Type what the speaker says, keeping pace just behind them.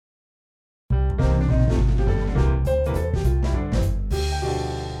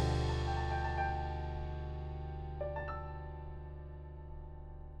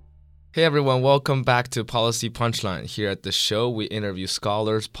Hey everyone, welcome back to Policy Punchline. Here at the show, we interview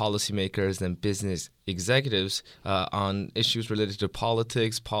scholars, policymakers, and business executives on issues related to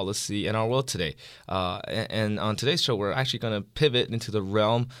politics, policy, and our world today. And on today's show, we're actually going to pivot into the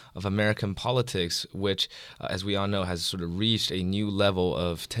realm of American politics, which, as we all know, has sort of reached a new level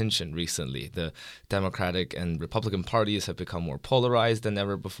of tension recently. The Democratic and Republican parties have become more polarized than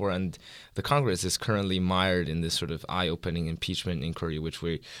ever before, and the Congress is currently mired in this sort of eye-opening impeachment inquiry, which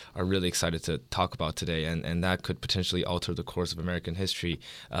we are really excited to talk about today, and that could potentially alter the course of American history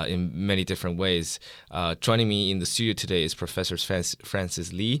in many different ways. Joining me in the studio today is Professor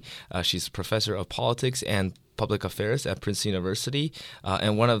Frances Lee. She's a professor of politics and public affairs at Princeton University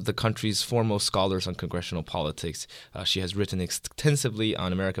and one of the country's foremost scholars on congressional politics. She has written extensively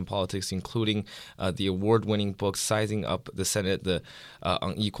on American politics, including the award-winning book Sizing Up the Senate, the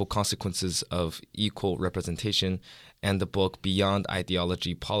Unequal Consequences of Equal Representation, and the book Beyond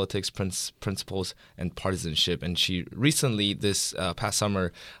Ideology, Politics, Principles, and Partisanship. And she recently, this past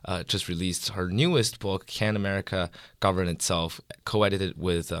summer, just released her newest book, Can America Govern Itself, co-edited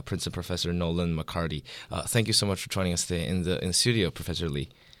with Princeton professor Nolan McCarty. Thank you so much for joining us today in the studio, Professor Lee.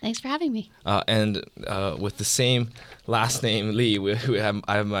 Thanks for having me. And with the same last name, Lee,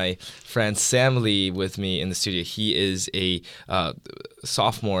 I have my friend Sam Lee with me in the studio. He is a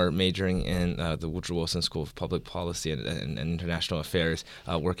sophomore majoring in the Woodrow Wilson School of Public Policy and International Affairs,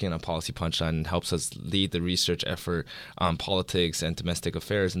 working on Policy Punchline, and helps us lead the research effort on politics and domestic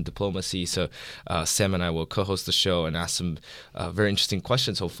affairs and diplomacy. So Sam and I will co-host the show and ask some very interesting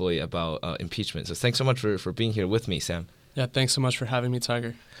questions, hopefully, about impeachment. So thanks so much for being here with me, Sam. Yeah, thanks so much for having me,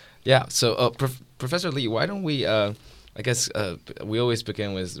 Tiger. Yeah, so Professor Lee, why don't we, I guess we always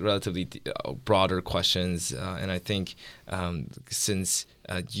begin with relatively broader questions, and I think since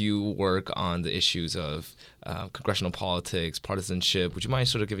you work on the issues of congressional politics, partisanship, would you mind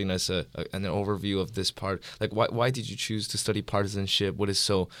sort of giving us an overview of this part? Like, why did you choose to study partisanship? What is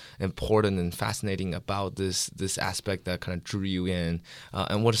so important and fascinating about this aspect that kind of drew you in?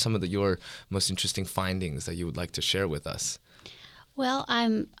 And what are some of your most interesting findings that you would like to share with us? Well,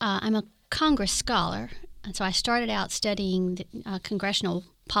 I'm a Congress scholar, and so I started out studying congressional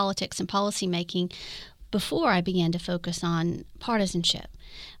politics and policymaking before I began to focus on partisanship.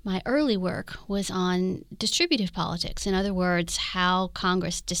 My early work was on distributive politics, in other words, how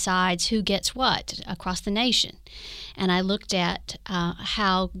Congress decides who gets what across the nation. And I looked at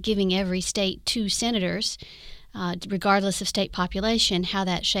how giving every state 2 senators, regardless of state population, how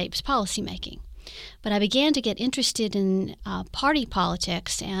that shapes policymaking. But I began to get interested in party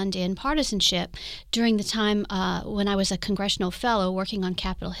politics and in partisanship during the time when I was a congressional fellow working on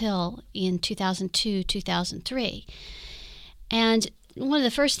Capitol Hill in 2002-2003. And one of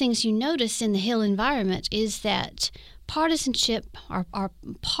the first things you notice in the Hill environment is that partisanship, our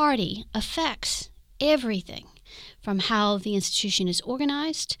party, affects everything from how the institution is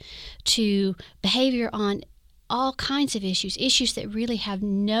organized to behavior on all kinds of issues that really have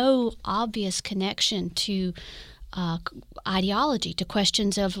no obvious connection to ideology, to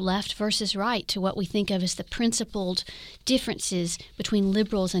questions of left versus right, to what we think of as the principled differences between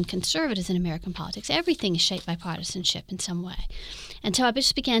liberals and conservatives in American politics. Everything is shaped by partisanship in some way. And so I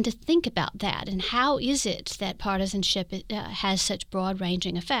just began to think about that and how is it that partisanship has such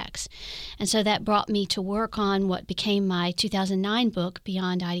broad-ranging effects. And so that brought me to work on what became my 2009 book,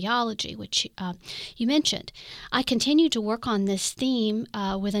 Beyond Ideology, which you mentioned. I continued to work on this theme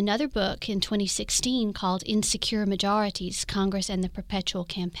with another book in 2016 called Insecure Majorities, Congress and the Perpetual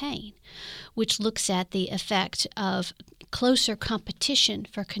Campaign, which looks at the effect of closer competition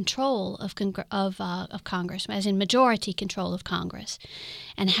for control of Congress, as in majority control of Congress,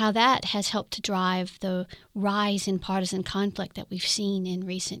 and how that has helped to drive the rise in partisan conflict that we've seen in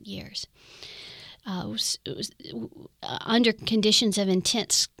recent years. Under conditions of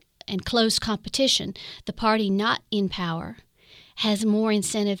intense and close competition, the party not in power has more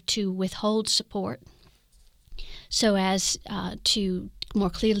incentive to withhold support so as to more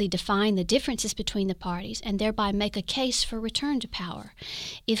clearly define the differences between the parties and thereby make a case for return to power.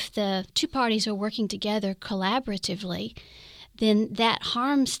 If the 2 parties are working together collaboratively, then that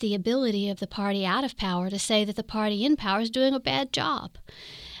harms the ability of the party out of power to say that the party in power is doing a bad job.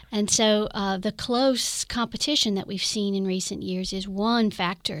 And so the close competition that we've seen in recent years is one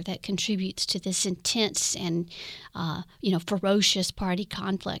factor that contributes to this intense and ferocious party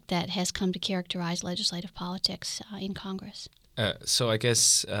conflict that has come to characterize legislative politics in Congress. So I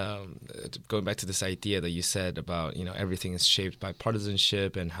guess going back to this idea that you said about, everything is shaped by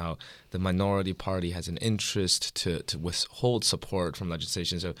partisanship and how the minority party has an interest to withhold support from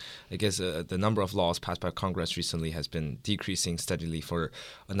legislation. So I guess the number of laws passed by Congress recently has been decreasing steadily for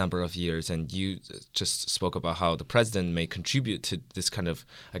a number of years. And you just spoke about how the president may contribute to this kind of,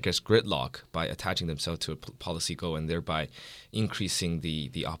 I guess, gridlock by attaching themselves to a policy goal and thereby increasing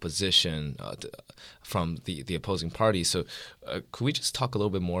the opposition from the opposing party. So could we just talk a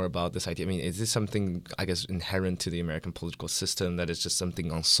little bit more about this idea? I mean, is this something, I guess, inherent to the American political system that is just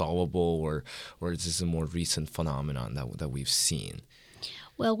something unsolvable, or is this a more recent phenomenon that we've seen?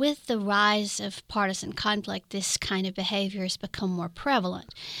 Well, with the rise of partisan conflict, this kind of behavior has become more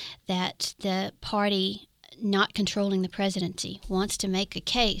prevalent, that the party not controlling the presidency wants to make a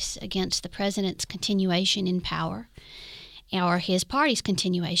case against the president's continuation in power or his party's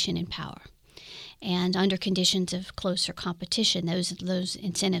continuation in power. And under conditions of closer competition, those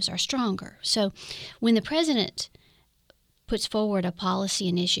incentives are stronger. So when the president puts forward a policy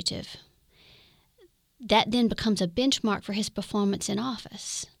initiative, that then becomes a benchmark for his performance in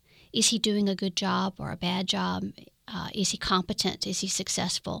office. Is he doing a good job or a bad job? Is he competent? Is he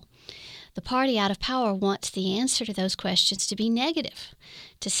successful? The party out of power wants the answer to those questions to be negative,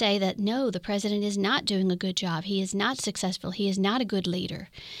 to say that, no, the president is not doing a good job. He is not successful. He is not a good leader.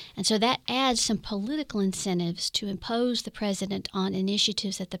 And so that adds some political incentives to impose the president on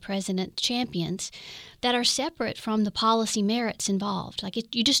initiatives that the president champions that are separate from the policy merits involved.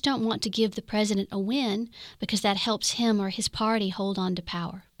 You just don't want to give the president a win because that helps him or his party hold on to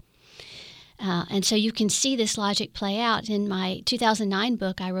power. And so you can see this logic play out. In my 2009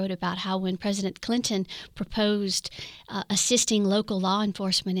 book, I wrote about how when President Clinton proposed assisting local law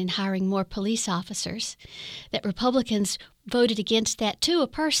enforcement in hiring more police officers, that Republicans voted against that to a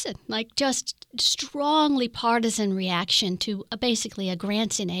person, just strongly partisan reaction to basically a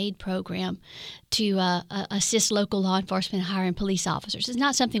grants and aid program to assist local law enforcement in hiring police officers. It's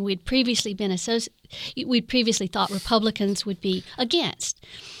not something we'd previously thought Republicans would be against.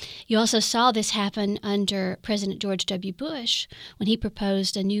 You also saw this happen under President George W. Bush when he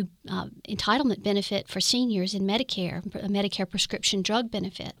proposed a new entitlement benefit for seniors in Medicare, a Medicare prescription drug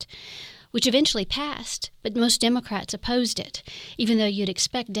benefit, which eventually passed, but most Democrats opposed it, even though you'd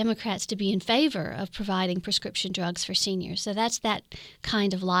expect Democrats to be in favor of providing prescription drugs for seniors. So that's that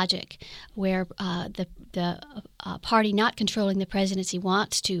kind of logic where the party not controlling the presidency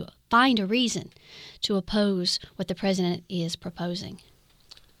wants to find a reason to oppose what the president is proposing.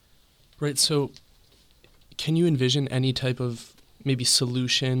 Right. So can you envision any type of maybe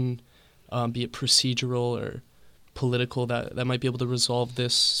solution, be it procedural or political, that might be able to resolve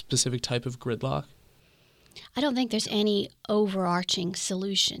this specific type of gridlock? I don't think there's any overarching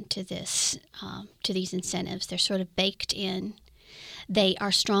solution to this, to these incentives. They're sort of baked in. They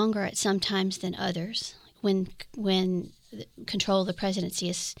are stronger at some times than others. When control of the presidency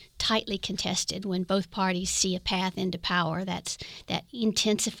is tightly contested, when both parties see a path into power, that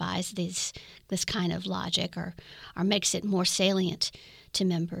intensifies this kind of logic or makes it more salient to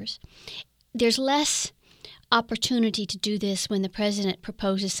members. There's less opportunity to do this when the president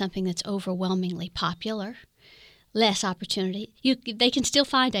proposes something that's overwhelmingly popular. Less opportunity. They can still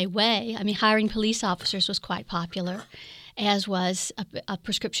find a way. I mean, hiring police officers was quite popular, as was a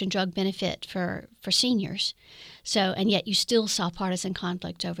prescription drug benefit for seniors. So, and yet you still saw partisan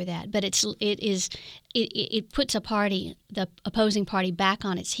conflict over that. But it puts the opposing party, back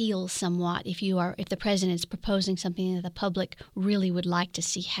on its heels somewhat if the president is proposing something that the public really would like to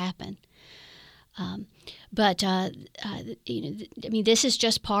see happen. This is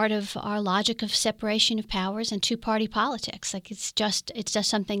just part of our logic of separation of powers and two-party politics. It's just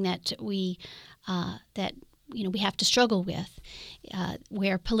something that we have to struggle with,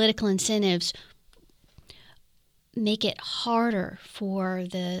 where political incentives make it harder for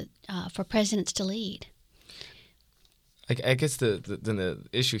presidents to lead. I guess the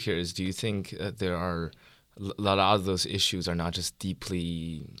issue here is: do you think there are a lot of those issues are not just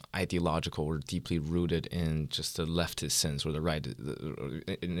deeply ideological or deeply rooted in just the leftist sense or the right?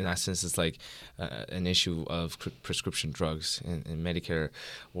 In that sense, it's like an issue of prescription drugs in Medicare,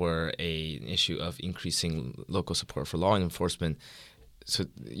 or an issue of increasing local support for law enforcement. So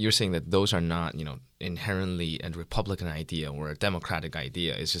you're saying that those are not, inherently a Republican idea or a Democratic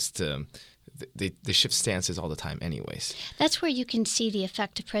idea. It's just they shift stances all the time anyways. That's where you can see the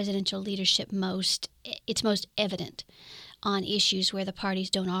effect of presidential leadership it's most evident on issues where the parties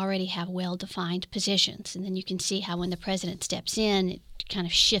don't already have well-defined positions. And then you can see how when the president steps in, it kind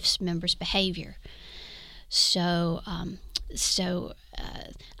of shifts members' behavior. So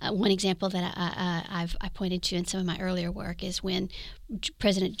one example that I pointed to in some of my earlier work is when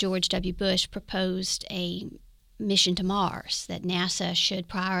President George W. Bush proposed a mission to Mars, that NASA should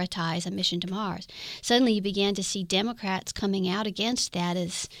prioritize a mission to Mars. Suddenly, you began to see Democrats coming out against that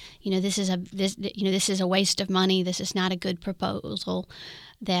as, this is a waste of money. This is not a good proposal.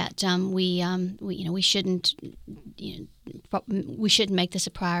 That we shouldn't make this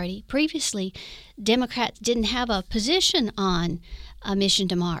a priority. Previously, Democrats didn't have a position on a mission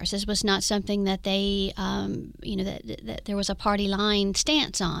to Mars. This was not something that they, that there was a party line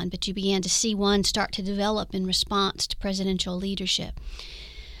stance on, but you began to see one start to develop in response to presidential leadership.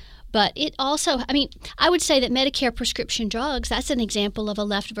 But it also, I would say that Medicare prescription drugs, that's an example of a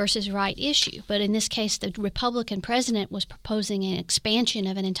left versus right issue. But in this case, the Republican president was proposing an expansion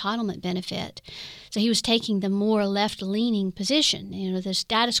of an entitlement benefit. So he was taking the more left-leaning position. The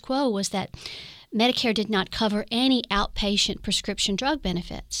status quo was that Medicare did not cover any outpatient prescription drug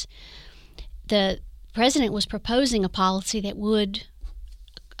benefits. The president was proposing a policy that would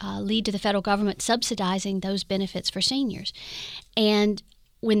lead to the federal government subsidizing those benefits for seniors. And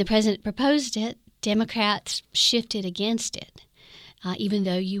when the president proposed it, Democrats shifted against it, even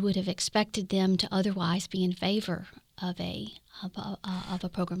though you would have expected them to otherwise be in favor of a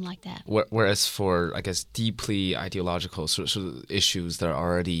program like that. Whereas for, I guess, deeply ideological sort of issues that are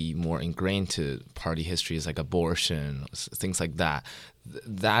already more ingrained to party histories, like abortion, things like that,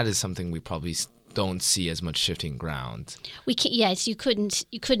 that is something we probably don't see as much shifting ground. Yes, you couldn't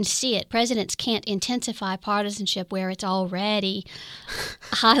see it. Presidents can't intensify partisanship where it's already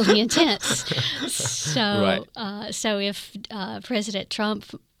highly intense. So, right. So if President Trump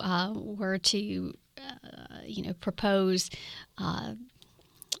were to, propose a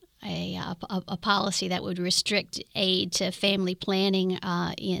policy that would restrict aid to family planning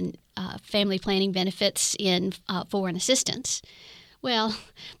family planning benefits in foreign assistance. Well,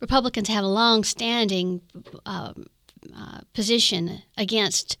 Republicans have a long-standing position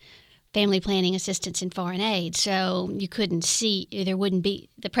against family planning assistance in foreign aid, so you couldn't see,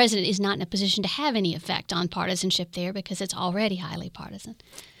 the president is not in a position to have any effect on partisanship there because it's already highly partisan.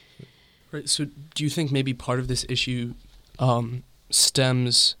 Right, so do you think maybe part of this issue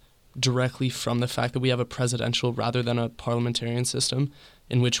stems directly from the fact that we have a presidential rather than a parliamentarian system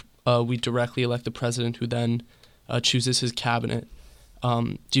in which we directly elect the president who then chooses his cabinet?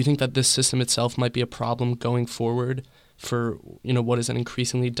 Do you think that this system itself might be a problem going forward for, what is an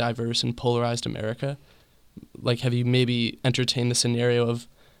increasingly diverse and polarized America? Like, have you maybe entertained the scenario of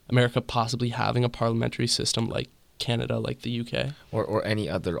America possibly having a parliamentary system like Canada, like the UK? Or any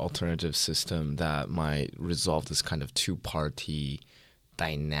other alternative system that might resolve this kind of two-party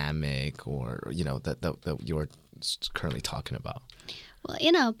dynamic or, that you're currently talking about? Well,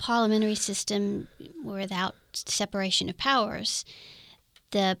 in a parliamentary system without separation of powers,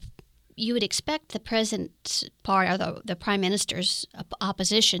 you would expect the president's part or the prime minister's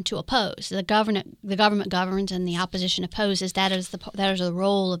opposition to oppose. The government governs and the opposition opposes. That is the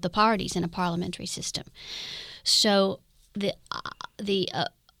role of the parties in a parliamentary system. So the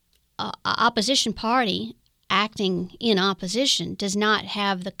opposition party acting in opposition does not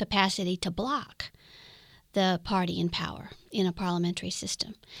have the capacity to block the party in power in a parliamentary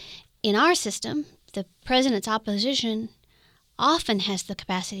system. In our system, the president's opposition often has the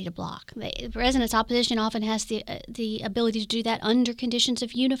capacity to block. The president's opposition often has the ability to do that under conditions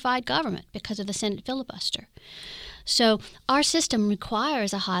of unified government because of the Senate filibuster. So our system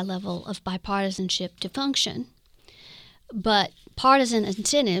requires a high level of bipartisanship to function, but partisan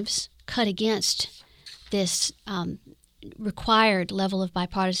incentives cut against this required level of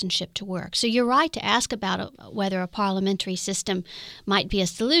bipartisanship to work. So you're right to ask about whether a parliamentary system might be a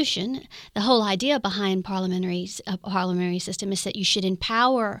solution. The whole idea behind a parliamentary system is that you should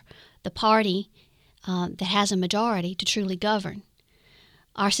empower the party that has a majority to truly govern.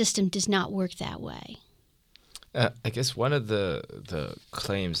 Our system does not work that way. I guess one of the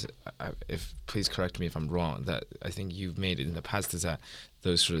claims, please correct me if I'm wrong, that I think you've made in the past is that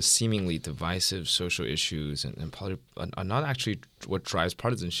those sort of seemingly divisive social issues are not actually what drives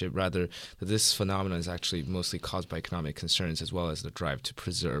partisanship, rather that this phenomenon is actually mostly caused by economic concerns as well as the drive to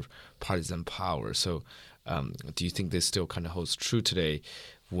preserve partisan power. So do you think this still kind of holds true today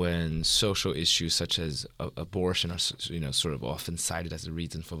when social issues such as abortion are sort of often cited as a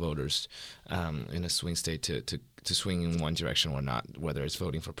reason for voters in a swing state to swing in one direction or not, whether it's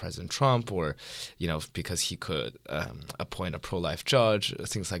voting for President Trump or, because he could appoint a pro-life judge,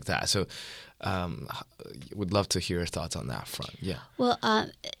 things like that. So would love to hear your thoughts on that front. Yeah. Well,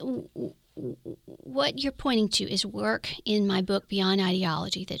 what you're pointing to is work in my book, Beyond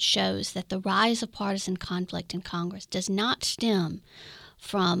Ideology, that shows that the rise of partisan conflict in Congress does not stem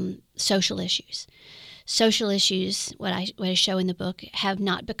from social issues. Social issues, what I show in the book, have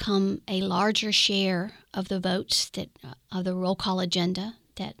not become a larger share of the votes that of the roll call agenda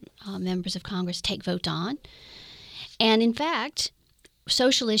that members of Congress take vote on. And in fact,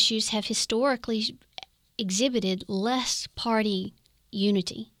 social issues have historically exhibited less party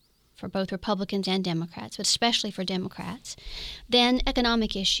unity for both Republicans and Democrats, but especially for Democrats, than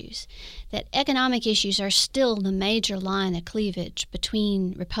economic issues. That economic issues are still the major line of cleavage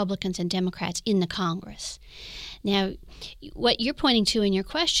between Republicans and Democrats in the Congress. Now, what you're pointing to in your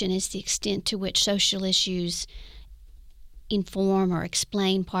question is the extent to which social issues inform or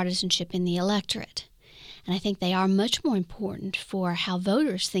explain partisanship in the electorate. And I think they are much more important for how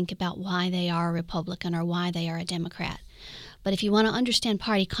voters think about why they are a Republican or why they are a Democrat. But if you want to understand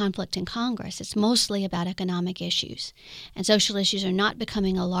party conflict in Congress, it's mostly about economic issues. And social issues are not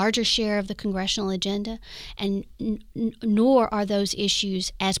becoming a larger share of the congressional agenda, and nor are those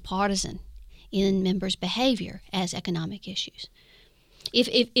issues as partisan in members' behavior as economic issues. If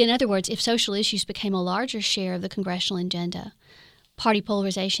in other words, if social issues became a larger share of the congressional agenda, party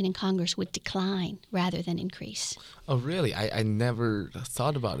polarization in Congress would decline rather than increase. Oh, really? I never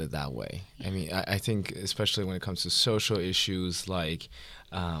thought about it that way. I mean, I think especially when it comes to social issues like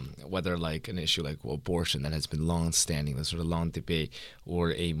whether like an issue like abortion that has been long-standing, the sort of long debate,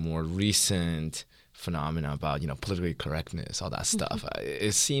 or a more recent phenomena about, politically correctness, all that stuff.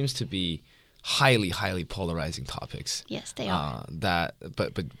 It seems to be highly polarizing topics. Yes, they are. But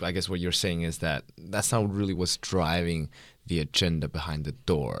I guess what you're saying is that that's not really what's driving the agenda behind the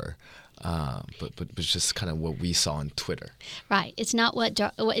door, but it's just kind of what we saw on Twitter. Right. It's not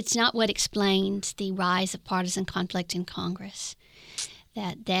what explains the rise of partisan conflict in Congress.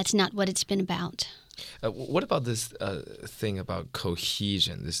 That's not what it's been about. What about this thing about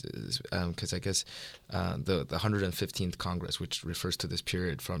cohesion? This is because I guess the 115th Congress, which refers to this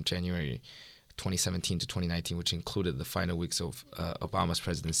period from January 2017 to 2019, which included the final weeks of Obama's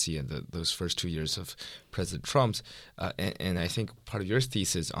presidency and those first 2 years of President Trump's. And I think part of your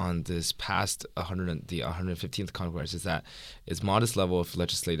thesis on this past the 115th Congress is that its modest level of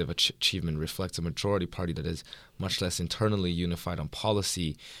legislative achievement reflects a majority party that is much less internally unified on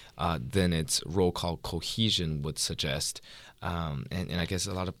policy than its roll call cohesion would suggest. And I guess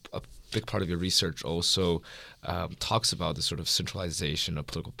a big part of your research also talks about the sort of centralization of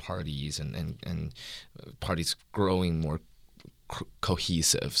political parties and parties growing more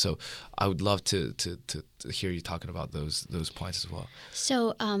cohesive. So I would love to hear you talking about those points as well.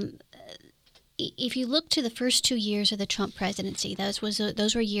 So if you look to the first 2 years of the Trump presidency, those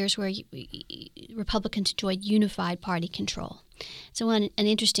were years where Republicans enjoyed unified party control. So an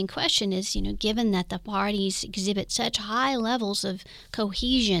interesting question is, given that the parties exhibit such high levels of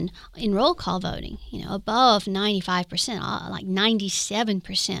cohesion in roll call voting, above 95%, like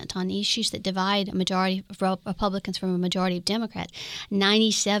 97% on issues that divide a majority of Republicans from a majority of Democrats,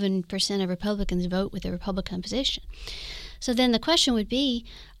 97% of Republicans vote with the Republican position. So then the question would be,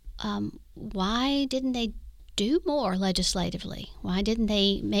 why didn't they do more legislatively? Why didn't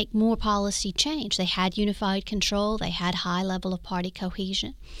they make more policy change? They had unified control. They had high level of party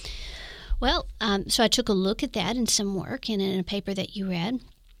cohesion. Well, so I took a look at that in some work and in a paper that you read.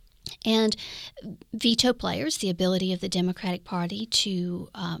 And veto players, the ability of the Democratic Party to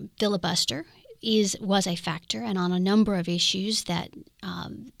filibuster, was a factor, and on a number of issues that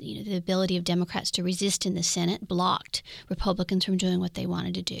the ability of Democrats to resist in the Senate blocked Republicans from doing what they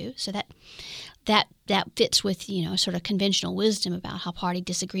wanted to do. So that fits with sort of conventional wisdom about how party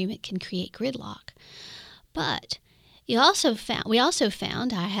disagreement can create gridlock. But we also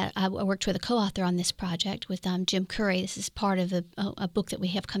found I worked with a co-author on this project with Jim Curry. This is part of a book that we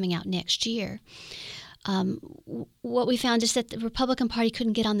have coming out next year. What we found is that the Republican Party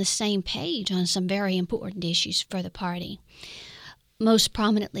couldn't get on the same page on some very important issues for the party. Most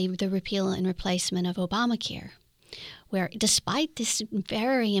prominently, the repeal and replacement of Obamacare, where despite this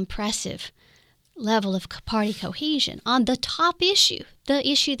very impressive level of party cohesion on the top issue, the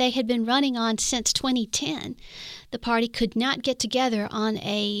issue they had been running on since 2010, the party could not get together on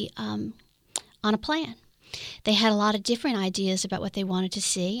a plan. They had a lot of different ideas about what they wanted to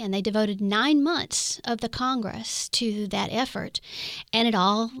see, and they devoted 9 months of the Congress to that effort, and it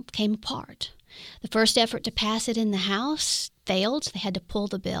all came apart. The first effort to pass it in the House, failed. They had to pull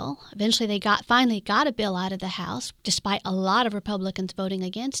the bill. Eventually, they finally got a bill out of the House, despite a lot of Republicans voting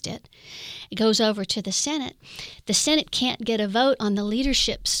against it. It goes over to the Senate. The Senate can't get a vote on the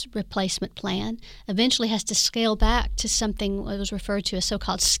leadership's replacement plan. Eventually has to scale back to something that was referred to as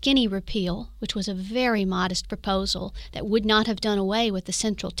so-called skinny repeal, which was a very modest proposal that would not have done away with the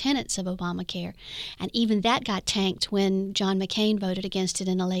central tenets of Obamacare. And even that got tanked when John McCain voted against it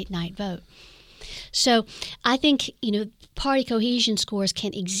in a late-night vote. So I think, party cohesion scores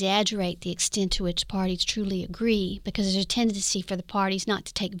can exaggerate the extent to which parties truly agree, because there's a tendency for the parties not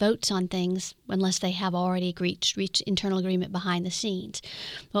to take votes on things unless they have already reached internal agreement behind the scenes.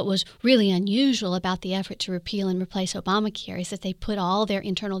 What was really unusual about the effort to repeal and replace Obamacare is that they put all their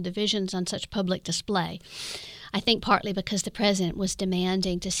internal divisions on such public display. I think partly because the president was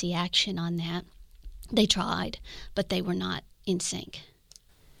demanding to see action on that. They tried, but they were not in sync.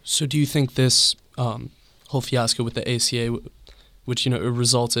 So do you think this whole fiasco with the ACA, which, it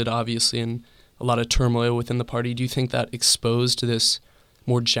resulted obviously in a lot of turmoil within the party, do you think that exposed this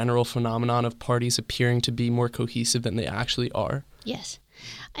more general phenomenon of parties appearing to be more cohesive than they actually are? Yes.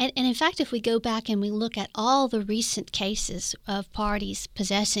 And in fact, if we go back and we look at all the recent cases of parties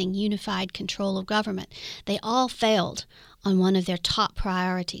possessing unified control of government, they all failed on one of their top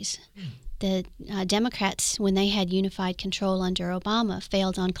priorities. The Democrats, when they had unified control under Obama,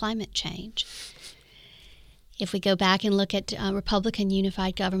 failed on climate change. If we go back and look at Republican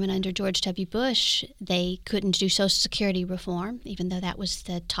unified government under George W. Bush, they couldn't do Social Security reform, even though that was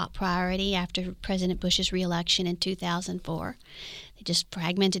the top priority after President Bush's reelection in 2004. They just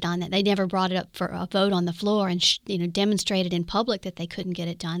fragmented on that. They never brought it up for a vote on the floor and demonstrated in public that they couldn't get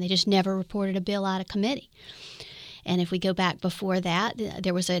it done. They just never reported a bill out of committee. And if we go back before that,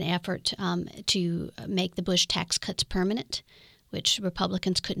 there was an effort to make the Bush tax cuts permanent, which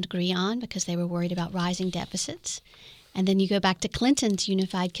Republicans couldn't agree on because they were worried about rising deficits. And then you go back to Clinton's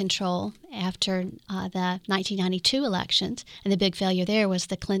unified control after the 1992 elections, and the big failure there was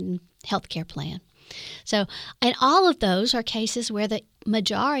the Clinton health care plan. So, and all of those are cases where the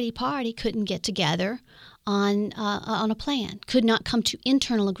majority party couldn't get together on a plan, could not come to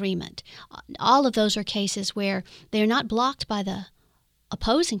internal agreement. All of those are cases where they're not blocked by the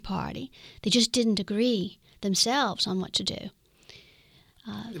opposing party. They just didn't agree themselves on what to do.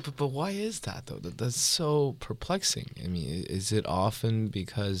 But why is that, though? That's so perplexing. I mean, is it often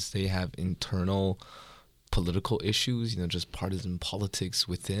because they have internal political issues, just partisan politics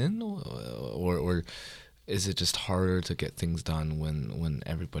within, or is it just harder to get things done when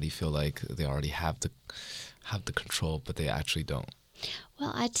everybody feel like they already have the control, but they actually don't?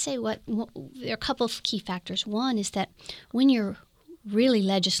 Well, I'd say there are a couple of key factors. One is that when you're really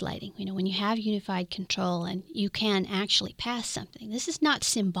legislating, when you have unified control and you can actually pass something, this is not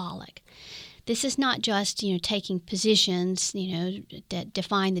symbolic. This is not just, taking positions, that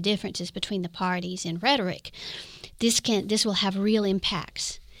define the differences between the parties in rhetoric. This will have real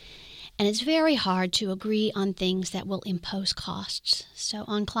impacts. And it's very hard to agree on things that will impose costs. So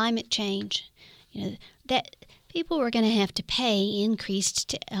on climate change, that people were going to have to pay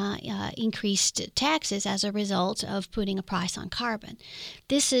increased taxes as a result of putting a price on carbon.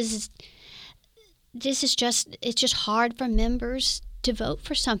 It's just hard for members to vote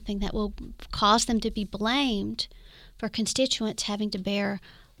for something that will cause them to be blamed for constituents having to bear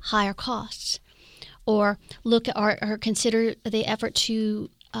higher costs, or look at or consider the effort to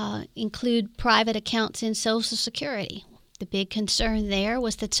include private accounts in Social Security. The big concern there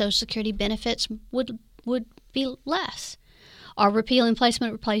was that Social Security benefits would be less. Or repeal and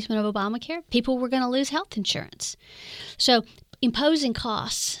replacement of Obamacare, people were going to lose health insurance. So imposing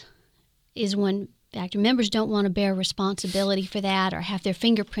costs is one factor. Members don't want to bear responsibility for that or have their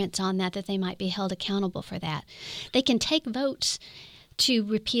fingerprints on that they might be held accountable for that. They can take votes to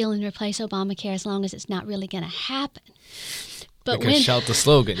repeal and replace Obamacare as long as it's not really going to happen. But you can shout the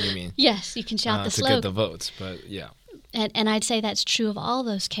slogan, you mean? Yes, you can shout the slogan. To get the votes, but yeah. And I'd say that's true of all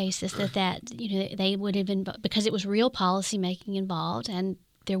those cases, that they would have been, because it was real policy making involved and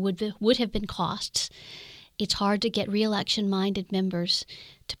there would have been costs. It's hard to get re-election-minded members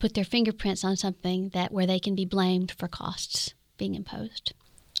to put their fingerprints on something where they can be blamed for costs being imposed.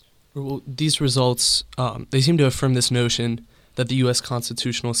 Well, these results, they seem to affirm this notion that the U.S.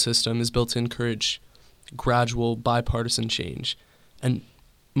 constitutional system is built to encourage gradual bipartisan change. And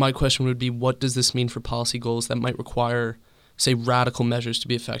my question would be, what does this mean for policy goals that might require, say, radical measures to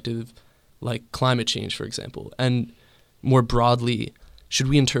be effective, like climate change, for example? And more broadly, should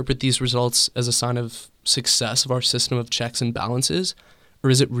we interpret these results as a sign of success of our system of checks and balances, or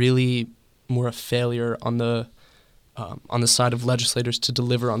is it really more a failure on the side of legislators to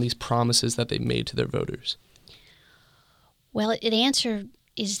deliver on these promises that they made to their voters? Well, the answer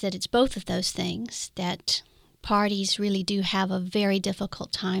is that it's both of those things, that parties really do have a very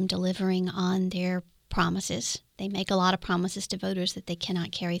difficult time delivering on their promises. They make a lot of promises to voters that they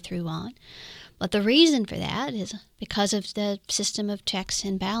cannot carry through on. But the reason for that is because of the system of checks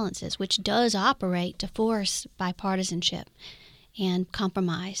and balances, which does operate to force bipartisanship and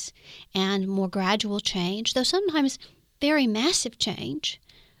compromise and more gradual change, though sometimes very massive change,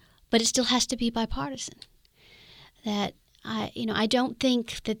 but it still has to be bipartisan. That I don't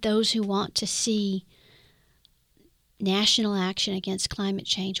think that those who want to see national action against climate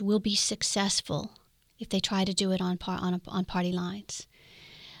change will be successful if they try to do it on party lines.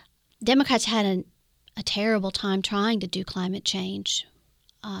 Democrats had a terrible time trying to do climate change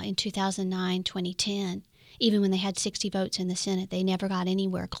in 2009, 2010. Even when they had 60 votes in the Senate, they never got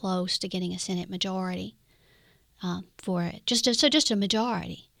anywhere close to getting a Senate majority for it. Just a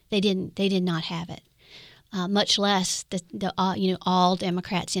majority. They did not have it. Much less all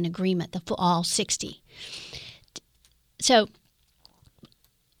Democrats in agreement, all 60. So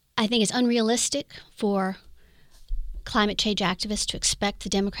I think it's unrealistic for climate change activists to expect the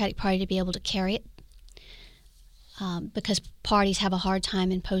Democratic Party to be able to carry it because parties have a hard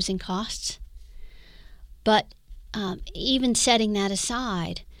time imposing costs. But even setting that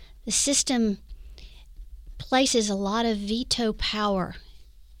aside, the system places a lot of veto power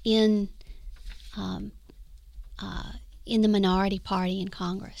in the minority party in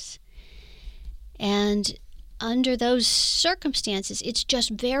Congress. And under those circumstances, it's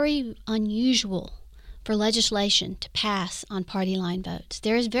just very unusual for legislation to pass on party line votes.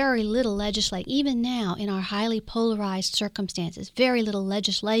 There is very little legislation, even now in our highly polarized circumstances, very little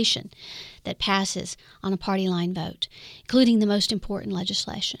legislation that passes on a party line vote, including the most important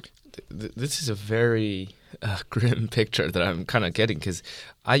legislation. This is a very grim picture that I'm kind of getting, because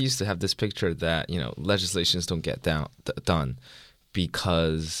I used to have this picture that, legislations don't get done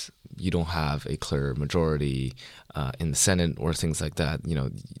because you don't have a clear majority in the Senate or things like that.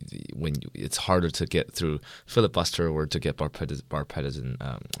 When it's harder to get through filibuster or to get bipartisan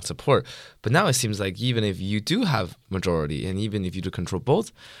support. But now it seems like even if you do have majority and even if you do control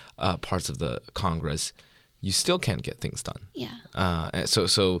both parts of the Congress, you still can't get things done. Yeah.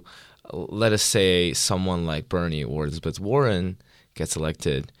 So let us say someone like Bernie or Elizabeth Warren gets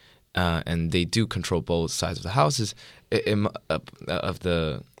elected, and they do control both sides of the houses of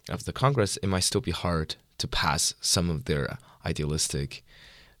the Congress. It might still be hard to pass some of their idealistic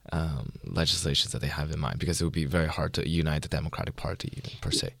legislations that they have in mind, because it would be very hard to unite the Democratic Party per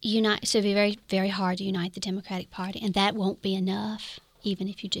se. So it would be very, very hard to unite the Democratic Party, and that won't be enough, even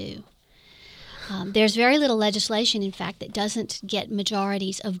if you do. There's very little legislation, in fact, that doesn't get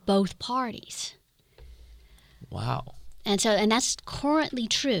majorities of both parties. Wow. And that's currently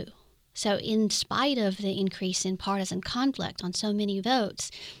true. So in spite of the increase in partisan conflict on so many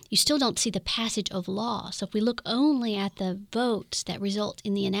votes, you still don't see the passage of law. So if we look only at the votes that result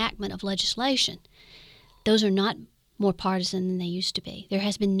in the enactment of legislation, those are not more partisan than they used to be. There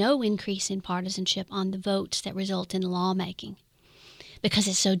has been no increase in partisanship on the votes that result in lawmaking because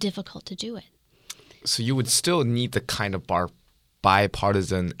it's so difficult to do it. So you would still need the kind of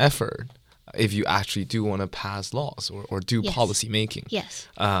bipartisan effort if you actually do want to pass laws or do Yes. policy making. Yes.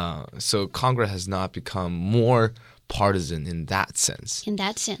 So Congress has not become more partisan in that sense. In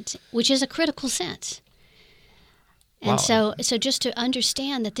that sense, which is a critical sense. And Wow. so just to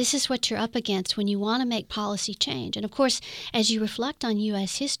understand that this is what you're up against when you want to make policy change. And of course, as you reflect on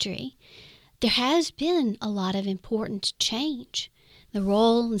U.S. history, there has been a lot of important change, the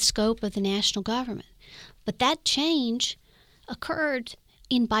role and scope of the national government. But that change occurred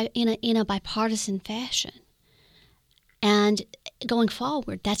in a bipartisan fashion. And going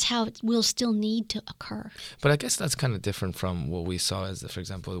forward, that's how it will still need to occur. But I guess that's kind of different from what we saw as, for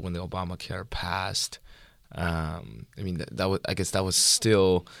example, when the Obamacare passed. That was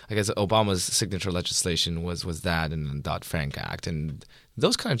still, Obama's signature legislation was that and the Dodd-Frank Act, and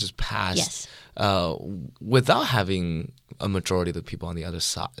those kind of just passed without having a majority of the people on the other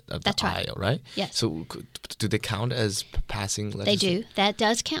side of the aisle, right? Yes. So do they count as passing legislation? They do. That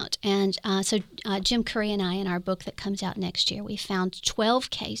does count. And so Jim Curry and I, in our book that comes out next year, we found 12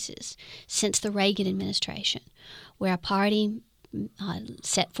 cases since the Reagan administration where a party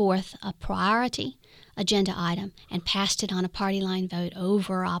set forth a priority agenda item and passed it on a party line vote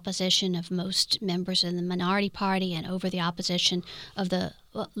over opposition of most members in the minority party and over the opposition of the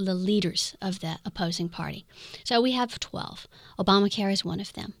leaders of the opposing party. So we have 12. Obamacare is one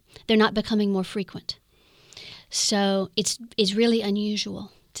of them. They're not becoming more frequent. So it's really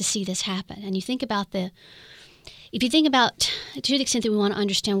unusual to see this happen. And if you think about to the extent that we want to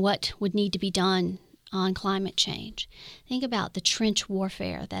understand what would need to be done on climate change. Think about the trench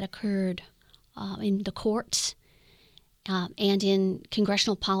warfare that occurred in the courts and in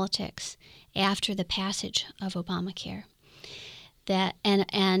congressional politics after the passage of Obamacare.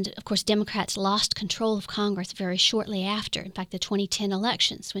 And of course, Democrats lost control of Congress very shortly after. In fact, the 2010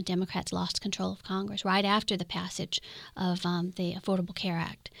 elections, when Democrats lost control of Congress, right after the passage of the Affordable Care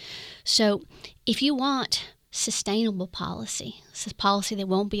Act. So if you want sustainable policy, policy that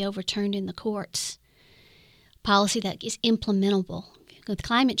won't be overturned in the courts, policy that is implementable. With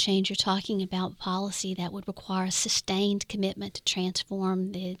climate change, you're talking about policy that would require a sustained commitment to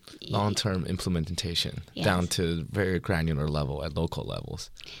transform the long-term implementation down to very granular level at local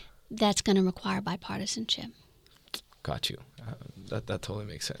levels. That's going to require bipartisanship. Got you. That totally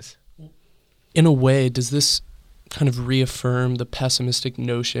makes sense. In a way, does this kind of reaffirm the pessimistic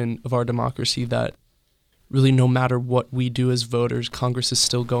notion of our democracy that really no matter what we do as voters, Congress is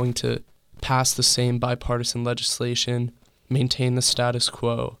still going to pass the same bipartisan legislation, maintain the status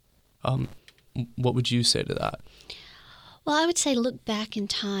quo? What would you say to that? Well, I would say look back in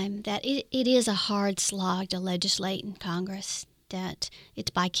time, that it is a hard slog to legislate in Congress, that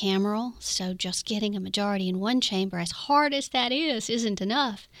it's bicameral, so just getting a majority in one chamber, as hard as that is, isn't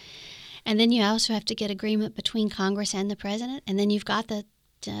enough. And then you also have to get agreement between Congress and the president, and then you've got the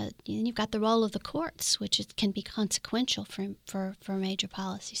role of the courts, which can be consequential for major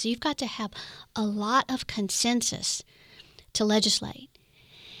policy. So you've got to have a lot of consensus to legislate.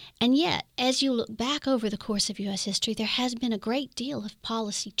 And yet, as you look back over the course of U.S. history, there has been a great deal of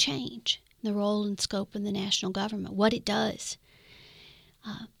policy change, the role and scope of the national government, what it does.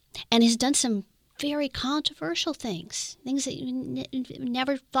 And has done some very controversial things that you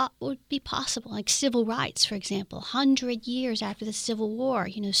never thought would be possible, like civil rights, for example. 100 years after the Civil War,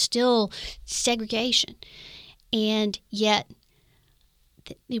 still segregation. And yet,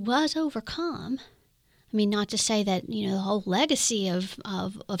 it was overcome. I mean, not to say that the whole legacy of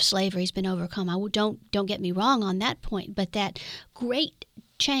slavery has been overcome. Don't get me wrong on that point, but that great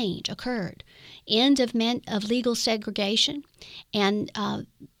change occurred. End of legal segregation, and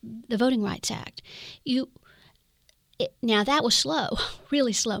the Voting Rights Act. Now that was slow,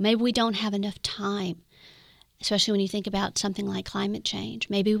 really slow. Maybe we don't have enough time, especially when you think about something like climate change.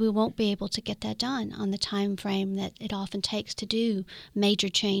 Maybe we won't be able to get that done on the time frame that it often takes to do major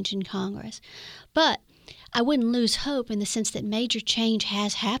change in Congress. But I wouldn't lose hope in the sense that major change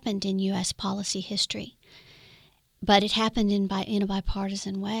has happened in U.S. policy history. But it happened in a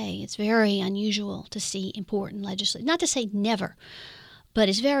bipartisan way. It's very unusual to see important legislation. Not to say never, but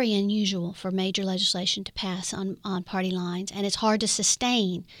it's very unusual for major legislation to pass on party lines. And it's hard to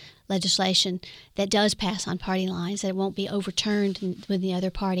sustain legislation that does pass on party lines, that it won't be overturned when the other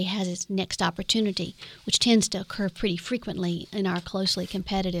party has its next opportunity, which tends to occur pretty frequently in our closely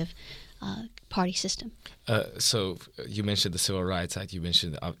competitive party system. So you mentioned the Civil Rights Act. You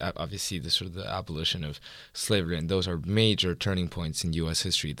mentioned obviously the abolition of slavery, and those are major turning points in U.S.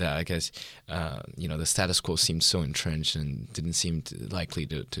 history. That I guess the status quo seemed so entrenched and didn't seem likely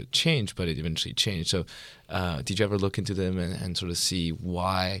to change, but it eventually changed. So did you ever look into them and sort of see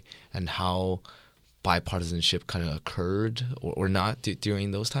why and how bipartisanship kind of occurred or not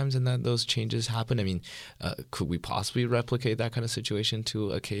during those times and that those changes happened? I mean, could we possibly replicate that kind of situation to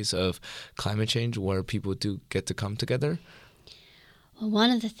a case of climate change where people do get to come together? Well,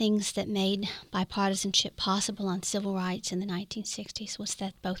 one of the things that made bipartisanship possible on civil rights in the 1960s was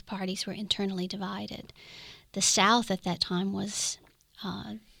that both parties were internally divided. The South at that time was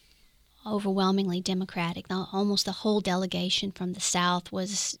overwhelmingly Democratic. Almost the whole delegation from the South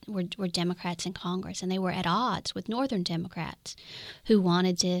were Democrats in Congress, and they were at odds with Northern Democrats who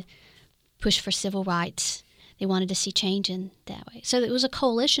wanted to push for civil rights. They wanted to see change in that way. So it was a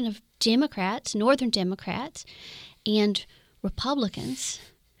coalition of Democrats, Northern Democrats, and Republicans.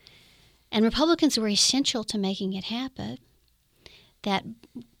 And Republicans were essential to making it happen. That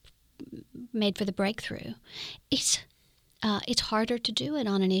made for the breakthrough. It's harder to do it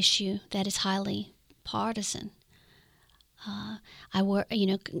on an issue that is highly partisan.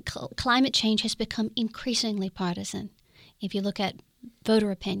 Climate change has become increasingly partisan if you look at voter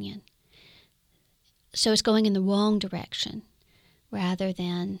opinion. So it's going in the wrong direction rather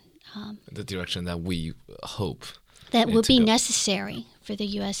than the direction that we hope that will be necessary for the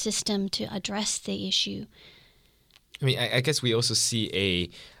U.S. system to address the issue. I mean, I guess we also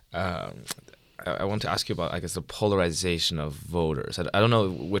see I want to ask you about, I guess, the polarization of voters. I don't know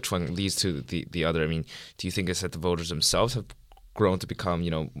which one leads to the other. I mean, do you think it's that the voters themselves have grown to become,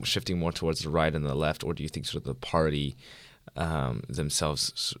 shifting more towards the right and the left, or do you think sort of the party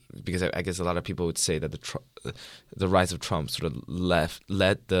themselves? Because I guess a lot of people would say that the rise of Trump sort of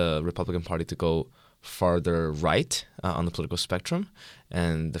led the Republican Party to go farther right on the political spectrum,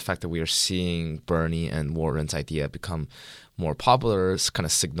 and the fact that we are seeing Bernie and Warren's idea become more popular kind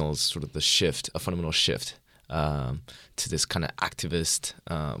of signals sort of the shift, a fundamental shift to this kind of activist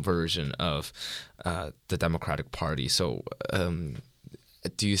version of the Democratic Party. So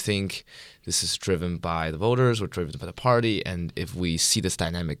do you think this is driven by the voters or driven by the party? And if we see this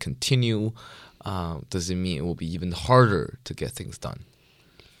dynamic continue, does it mean it will be even harder to get things done?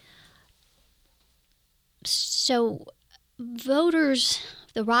 So voters,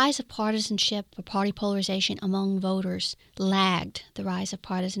 the rise of partisanship or party polarization among voters lagged the rise of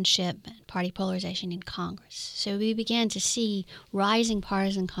partisanship and party polarization in Congress. So we began to see rising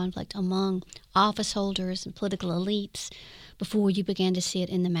partisan conflict among office holders and political elites before you began to see it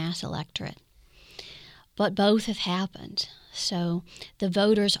in the mass electorate. But both have happened. So the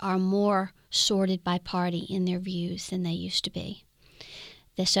voters are more sorted by party in their views than they used to be.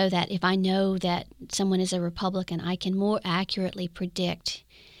 So that if I know that someone is a Republican, I can more accurately predict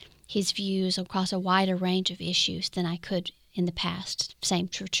his views across a wider range of issues than I could in the past. Same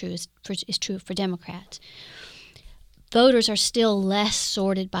is true for Democrats. Voters are still less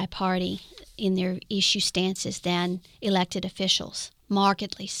sorted by party in their issue stances than elected officials,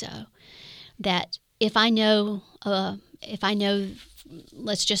 markedly so. That if I know,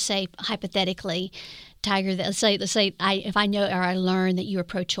 let's just say hypothetically, Tiger, if I know or I learn that you are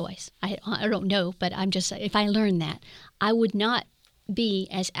pro-choice, I don't know, but I'm just saying, if I learn that, I would not be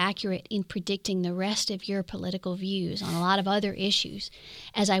as accurate in predicting the rest of your political views on a lot of other issues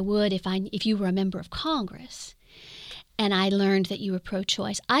as I would if you were a member of Congress and I learned that you were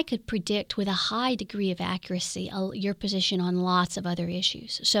pro-choice. I could predict with a high degree of accuracy your position on lots of other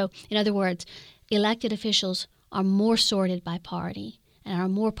issues. So, in other words, elected officials are more sorted by party and are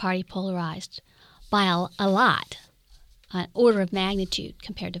more party polarized by a lot, an order of magnitude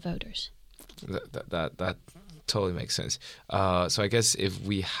compared to voters. That totally makes sense. So I guess if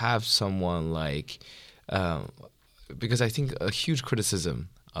we have someone like, because I think a huge criticism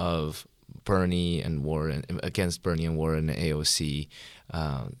of Bernie and Warren, against Bernie and Warren and AOC,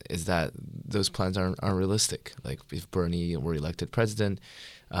 is that those plans aren't realistic. Like if Bernie were elected president,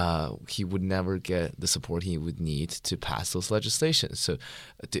 he would never get the support he would need to pass those legislations. So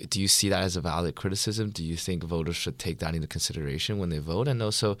do you see that as a valid criticism? Do you think voters should take that into consideration when they vote? And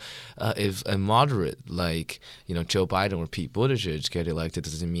also, if a moderate like Joe Biden or Pete Buttigieg get elected,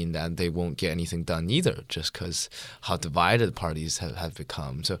 doesn't mean that they won't get anything done either, just because how divided parties have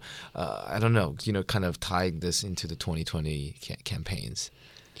become. So I don't know, kind of tying this into the 2020 campaigns.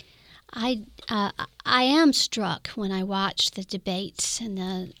 I am struck when I watch the debates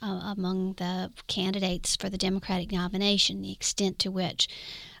and among the candidates for the Democratic nomination, the extent to which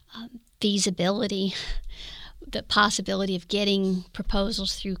feasibility, the possibility of getting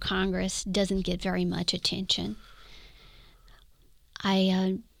proposals through Congress doesn't get very much attention.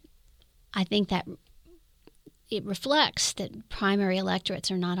 I think that it reflects that primary electorates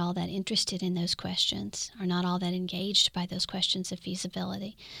are not all that interested in those questions, are not all that engaged by those questions of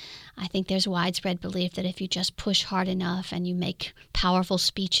feasibility. I think there's widespread belief that if you just push hard enough and you make powerful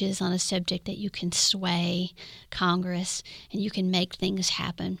speeches on a subject that you can sway Congress and you can make things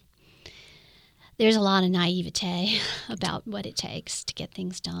happen. There's a lot of naivete about what it takes to get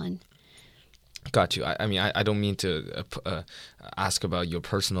things done. Got you. I mean, I don't mean to ask about your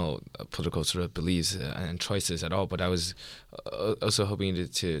personal political sort of beliefs and choices at all, but I was also hoping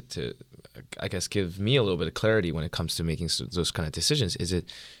to I guess, give me a little bit of clarity when it comes to making those kind of decisions. Is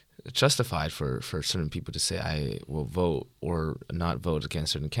it justified for certain people to say I will vote or not vote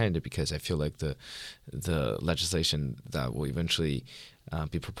against a certain candidate because I feel like the legislation that will eventually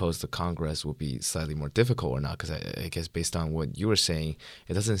be proposed to Congress will be slightly more difficult or not? Because I guess based on what you were saying,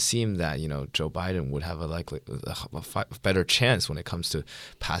 it doesn't seem that Joe Biden would have a better chance when it comes to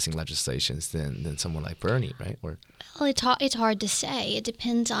passing legislations than someone like Bernie, right? Or well, it's hard to say. It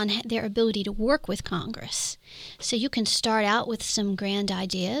depends on their ability to work with Congress. So you can start out with some grand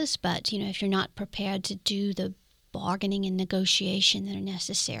ideas, but if you're not prepared to do the bargaining and negotiation that are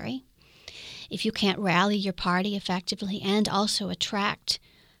necessary, if you can't rally your party effectively and also attract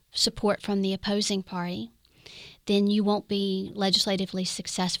support from the opposing party, then you won't be legislatively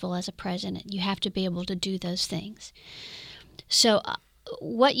successful as a president. You have to be able to do those things. So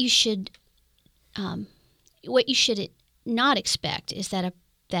what you should not expect is that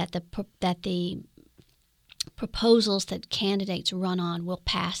the proposals that candidates run on will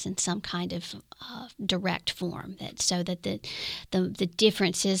pass in some kind of direct form, so that the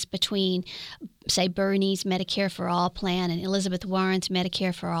differences between, say, Bernie's Medicare for All plan and Elizabeth Warren's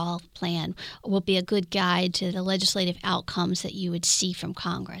Medicare for All plan will be a good guide to the legislative outcomes that you would see from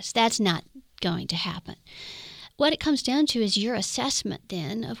Congress. That's not going to happen. What it comes down to is your assessment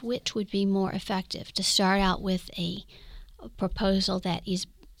then of which would be more effective, to start out with a proposal that is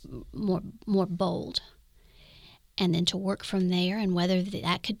more bold, and then to work from there, and whether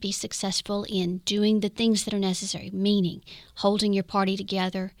that could be successful in doing the things that are necessary, meaning holding your party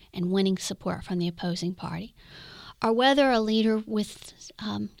together and winning support from the opposing party, or whether a leader with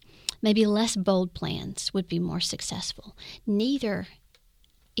maybe less bold plans would be more successful. Neither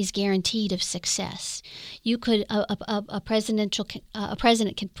is guaranteed of success. You could a president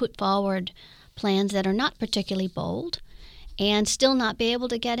can put forward plans that are not particularly bold and still not be able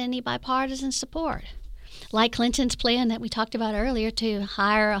to get any bipartisan support, like Clinton's plan that we talked about earlier to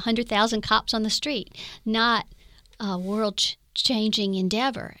hire 100,000 cops on the street. Not a world-changing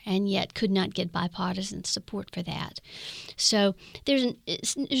endeavor, and yet could not get bipartisan support for that. So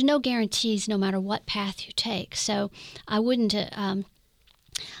there's no guarantees no matter what path you take. So I wouldn't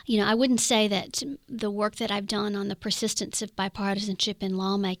I wouldn't say that the work that I've done on the persistence of bipartisanship in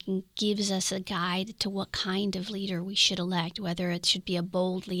lawmaking gives us a guide to what kind of leader we should elect, whether it should be a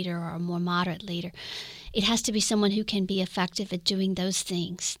bold leader or a more moderate leader. It has to be someone who can be effective at doing those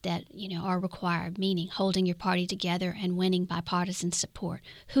things that are required, meaning holding your party together and winning bipartisan support.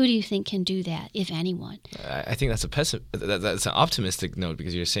 Who do you think can do that, if anyone? I think that's that's an optimistic note,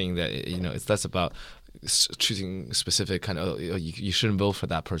 because you're saying that it's less about choosing specific kind of you shouldn't vote for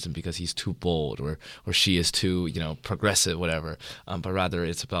that person because he's too bold or she is too progressive, whatever, but rather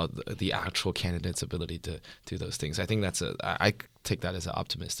it's about the actual candidate's ability to do those things. I think I take that as an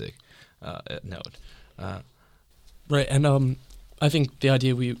optimistic note. Right, and I think the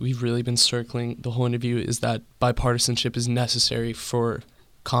idea we've really been circling the whole interview is that bipartisanship is necessary for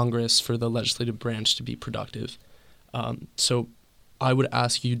Congress, for the legislative branch to be productive. So I would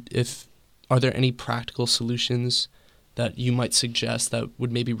ask you, are there any practical solutions that you might suggest that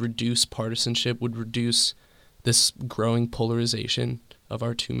would maybe reduce partisanship, would reduce this growing polarization of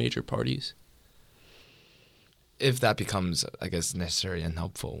our two major parties? If that becomes, I guess, necessary and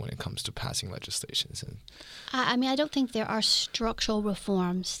helpful when it comes to passing legislations. I don't think there are structural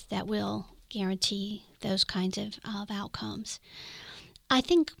reforms that will guarantee those kinds of outcomes. I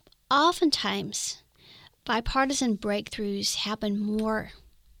think oftentimes bipartisan breakthroughs happen more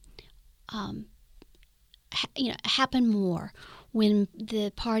when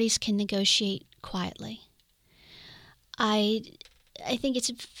the parties can negotiate quietly. I think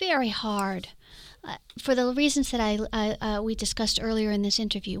it's very hard for the reasons that we discussed earlier in this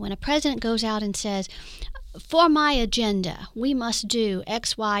interview. When a president goes out and says, "For my agenda, we must do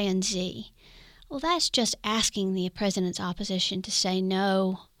X, Y, and Z," well, that's just asking the president's opposition to say,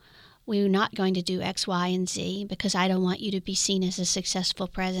 "No, we're not going to do X, Y, and Z because I don't want you to be seen as a successful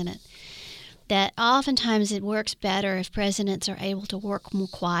president." That oftentimes it works better if presidents are able to work more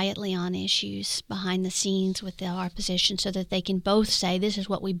quietly on issues behind the scenes with the opposition, so that they can both say, "This is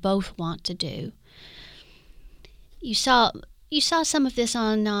what we both want to do." You saw some of this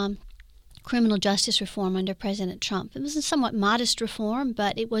on criminal justice reform under President Trump. It was a somewhat modest reform,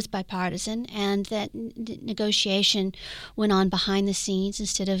 but it was bipartisan, and that negotiation went on behind the scenes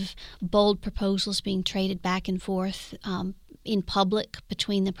instead of bold proposals being traded back and forth in public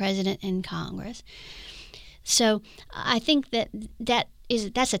between the president and Congress. So I think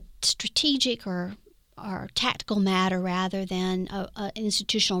that's a strategic or tactical matter rather than a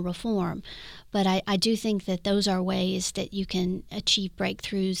institutional reform. But I do think that those are ways that you can achieve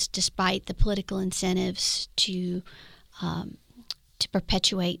breakthroughs despite the political incentives to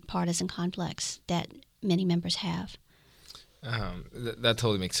perpetuate partisan conflicts that many members have. That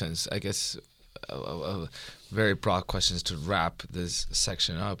totally makes sense. I guess a very broad questions to wrap this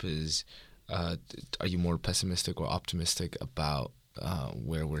section up is, are you more pessimistic or optimistic about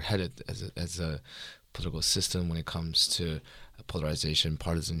where we're headed as a political system when it comes to polarization,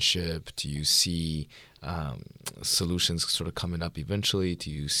 partisanship? Do you see solutions sort of coming up eventually? Do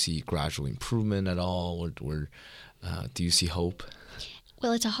you see gradual improvement at all? Or do you see hope?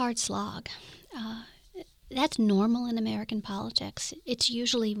 Well, it's a hard slog. That's normal in American politics. It's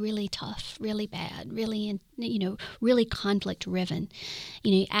usually really tough, really bad, really conflict-driven.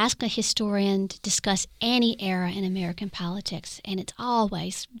 You ask a historian to discuss any era in American politics, and it's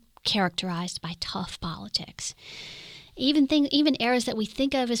always characterized by tough politics. Even eras that we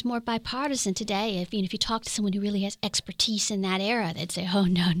think of as more bipartisan today, if you talk to someone who really has expertise in that era, they'd say, "Oh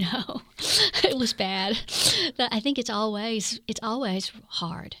no, it was bad." But I think it's always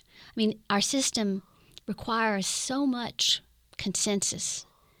hard. I mean, our system requires so much consensus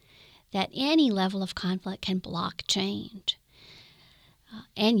that any level of conflict can block change.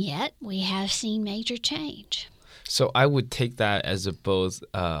 And yet, we have seen major change. So I would take that as a both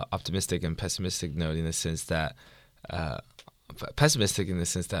optimistic and pessimistic note, in the sense that pessimistic in the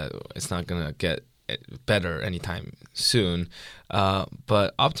sense that it's not going to get better anytime soon,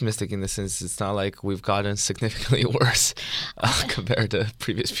 but optimistic in the sense it's not like we've gotten significantly worse compared to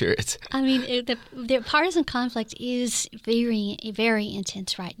previous periods. I mean, the partisan conflict is very, very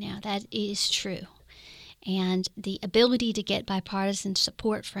intense right now. That is true. And the ability to get bipartisan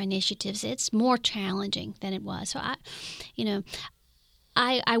support for initiatives, it's more challenging than it was. So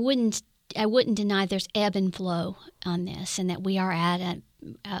I wouldn't deny there's ebb and flow on this, and that we are at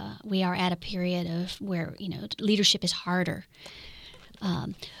a period of where leadership is harder,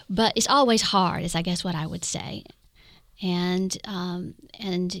 but it's always hard, is I guess what I would say, and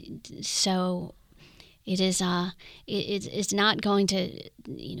so it is. It's not going to.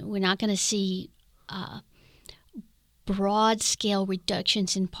 We're not going to see broad scale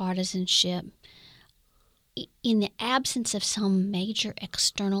reductions in partisanship in the absence of some major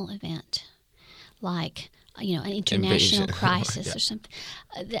external event, like an international crisis yeah. or something.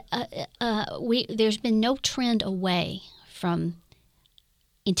 There's been no trend away from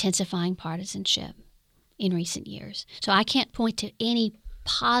intensifying partisanship in recent years. So I can't point to any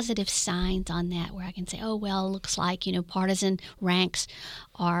positive signs on that where I can say, oh, well, it looks like, partisan ranks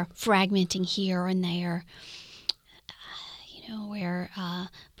are fragmenting here and there, where,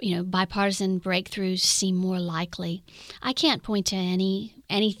 bipartisan breakthroughs seem more likely. I can't point to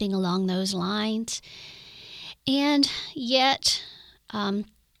anything along those lines. And yet,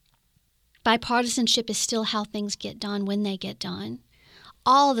 bipartisanship is still how things get done when they get done.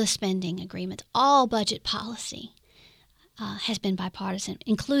 All the spending agreements, all budget policy has been bipartisan,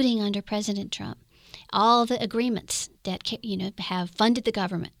 including under President Trump. All the agreements that have funded the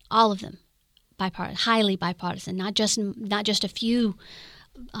government, all of them, highly bipartisan. Not just a few.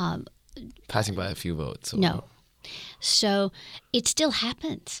 Passing by a few votes. No. So it still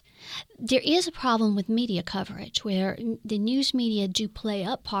happens. There is a problem with media coverage where the news media do play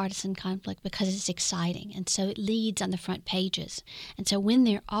up partisan conflict because it's exciting, and so it leads on the front pages. And so when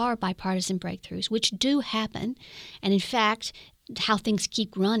there are bipartisan breakthroughs, which do happen, and in fact, how things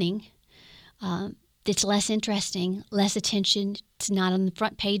keep running, it's less interesting, less attention. It's not on the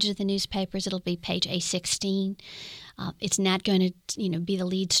front page of the newspapers. It'll be page A16. It's not going to, be the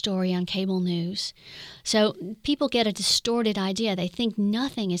lead story on cable news. So people get a distorted idea. They think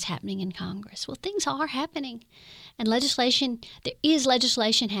nothing is happening in Congress. Well, things are happening. And there is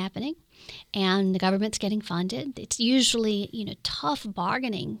legislation happening, and the government's getting funded. It's usually, tough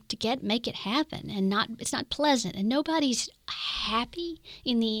bargaining to make it happen, and it's not pleasant, and nobody's happy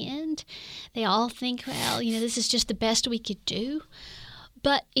in the end. They all think, well, this is just the best we could do.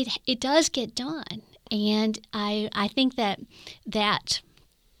 But it does get done. And I think that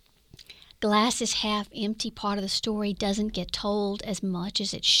glass is half empty part of the story doesn't get told as much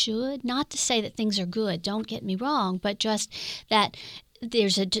as it should. Not to say that things are good, don't get me wrong, but just that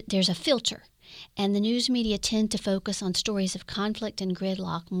there's a filter. And the news media tend to focus on stories of conflict and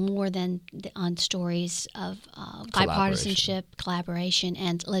gridlock more than on stories of bipartisanship, collaboration,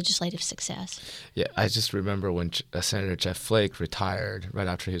 and legislative success. Yeah, I just remember when Senator Jeff Flake retired. Right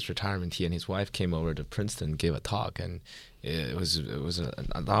after his retirement, he and his wife came over to Princeton, gave a talk, and it was an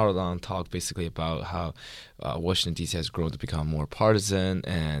hour-long talk basically about how Washington, D.C. has grown to become more partisan.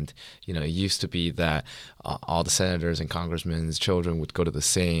 And, it used to be that all the senators and congressmen's children would go to the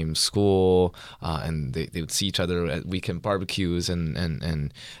same school, and they would see each other at weekend barbecues and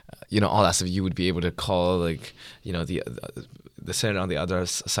all that stuff. You would be able to call, the senator on the other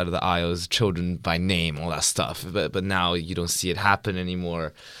side of the aisle's children by name, all that stuff. But now you don't see it happen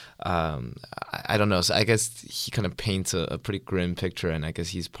anymore. I don't know. So I guess he kind of paints a pretty grim picture, and I guess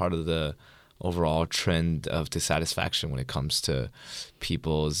he's part of the overall trend of dissatisfaction when it comes to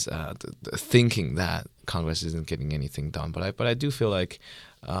people's thinking that Congress isn't getting anything done. But I do feel like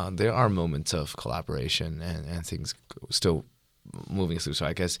there are moments of collaboration and things still moving through. So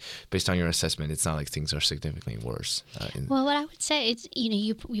I guess based on your assessment, it's not like things are significantly worse. Well, what I would say is,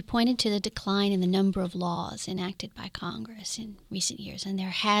 you pointed to the decline in the number of laws enacted by Congress in recent years, and there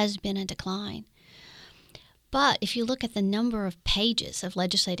has been a decline. But if you look at the number of pages of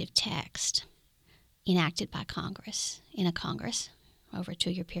legislative text enacted by Congress in a Congress over a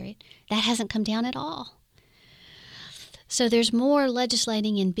 2-year period, that hasn't come down at all. So there's more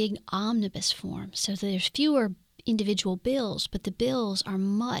legislating in big omnibus form. So there's fewer individual bills, but the bills are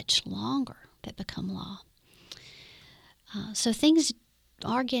much longer that become law. So things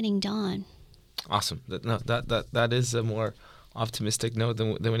are getting done. Awesome. That is a more optimistic note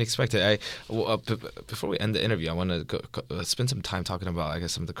than we expected. Before we end the interview, I want to spend some time talking about, I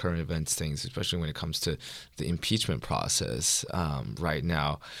guess, some of the current events things, especially when it comes to the impeachment process right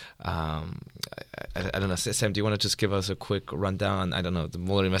now. I don't know, Sam, do you want to just give us a quick rundown? I don't know, the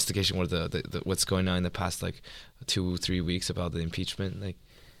Mueller investigation, or the what's going on in the past 2-3 weeks about the impeachment?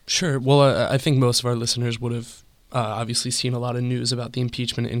 Sure. Well, I think most of our listeners would have obviously seen a lot of news about the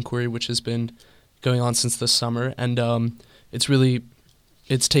impeachment inquiry, which has been going on since the summer, and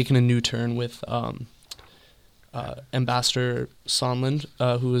it's taken a new turn with Ambassador Sondland,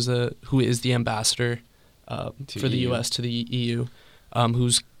 who is the ambassador for the U.S. to the EU,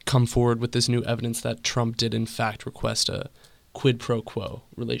 who's come forward with this new evidence that Trump did in fact request a quid pro quo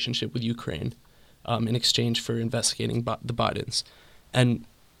relationship with Ukraine in exchange for investigating the Bidens. And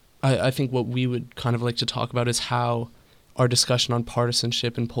I think what we would kind of like to talk about is how our discussion on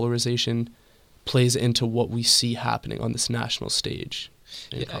partisanship and polarization plays into what we see happening on this national stage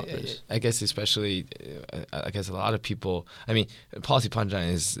in Congress. I guess especially, a lot of people, Policy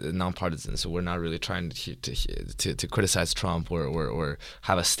Punchline is nonpartisan, so we're not really trying to criticize Trump or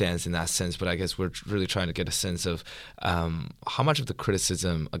have a stance in that sense, but I guess we're really trying to get a sense of how much of the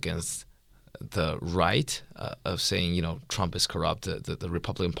criticism against the right of saying, Trump is corrupt, the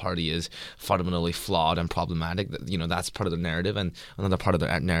Republican Party is fundamentally flawed and problematic. That's part of the narrative, and another part of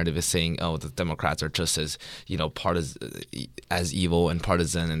the narrative is saying, the Democrats are just as as evil and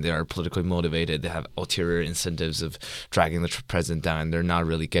partisan, and they are politically motivated. They have ulterior incentives of dragging the president down. They're not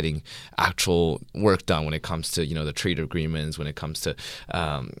really getting actual work done when it comes to the trade agreements, when it comes to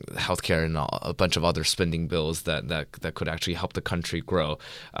healthcare and a bunch of other spending bills that could actually help the country grow.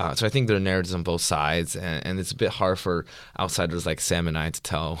 So I think there are narratives on both sides, and it's a bit hard for outsiders like Sam and I to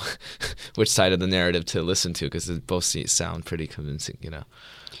tell which side of the narrative to listen to, because both sound pretty convincing,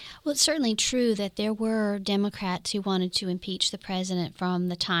 Well, it's certainly true that there were Democrats who wanted to impeach the president from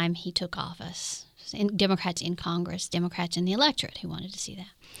the time he took office. Democrats in Congress, Democrats in the electorate who wanted to see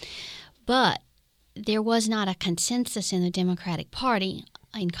that. But there was not a consensus in the Democratic Party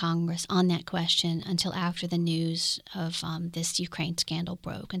in Congress on that question until after the news of this Ukraine scandal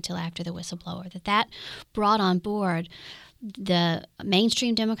broke, until after the whistleblower, that brought on board the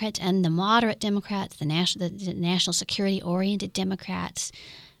mainstream Democrats and the moderate Democrats, the national security-oriented Democrats,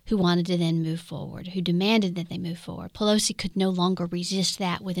 who wanted to then move forward, who demanded that they move forward. Pelosi could no longer resist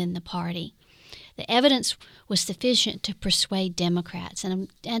that within the party. The evidence was sufficient to persuade Democrats,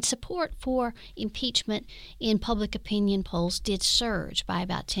 and support for impeachment in public opinion polls did surge by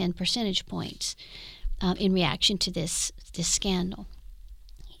about 10 percentage points in reaction to this scandal.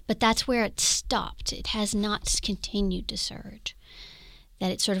 But that's where it stopped. It has not continued to surge,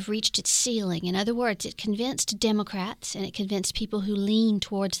 that it sort of reached its ceiling. In other words, it convinced Democrats, and it convinced people who lean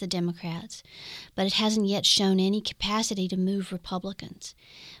towards the Democrats, but it hasn't yet shown any capacity to move Republicans.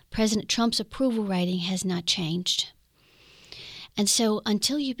 President Trump's approval rating has not changed. And so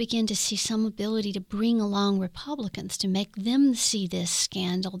until you begin to see some ability to bring along Republicans to make them see this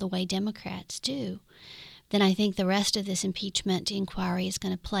scandal the way Democrats do, then I think the rest of this impeachment inquiry is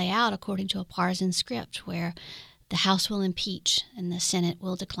going to play out according to a partisan script where the House will impeach and the Senate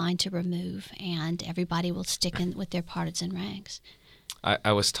will decline to remove, and everybody will stick in with their partisan ranks.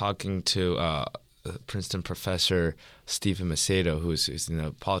 I was talking to Princeton professor Stephen Macedo, who's in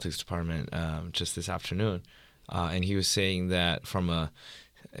the politics department, just this afternoon, and he was saying that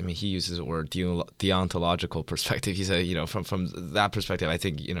he uses the word deontological perspective. He said, from that perspective, I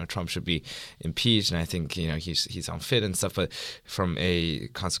think Trump should be impeached, and I think he's unfit and stuff. But from a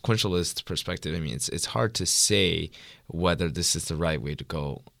consequentialist perspective, it's hard to say whether this is the right way to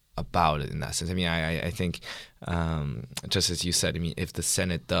go about it in that sense. I think just as you said, if the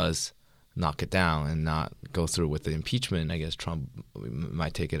Senate does knock it down and not go through with the impeachment, I guess Trump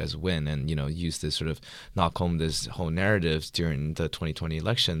might take it as a win and, use this sort of knock home this whole narrative during the 2020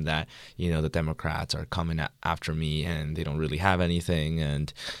 election that, the Democrats are coming after me and they don't really have anything.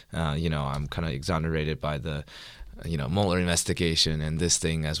 And, I'm kind of exonerated by the, Mueller investigation and this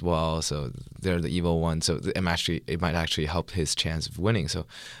thing as well. So they're the evil ones. So it might actually help his chance of winning. So,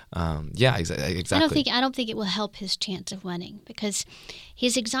 exactly. I don't think it will help his chance of winning, because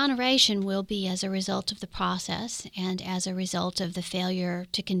his exoneration will be as a result of the process and as a result of the failure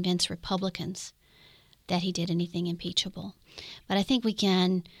to convince Republicans that he did anything impeachable. But I think we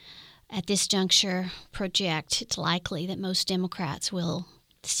can, at this juncture, project it's likely that most Democrats will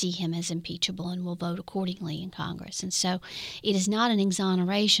see him as impeachable and will vote accordingly in Congress. And so it is not an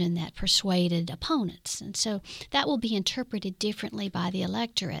exoneration that persuaded opponents. And so that will be interpreted differently by the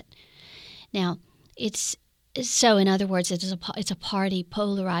electorate. Now, in other words, it's a party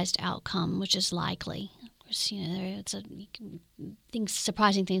polarized outcome, which is likely.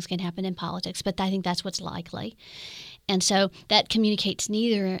 surprising things can happen in politics, but I think that's what's likely. And so that communicates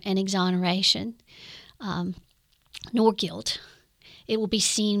neither an exoneration nor guilt. It will be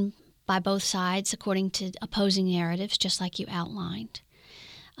seen by both sides according to opposing narratives, just like you outlined.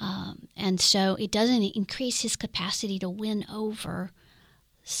 And so it doesn't increase his capacity to win over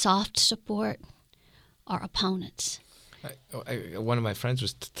soft support or opponents. One of my friends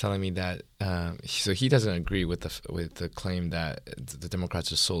was telling me that so he doesn't agree with the claim that the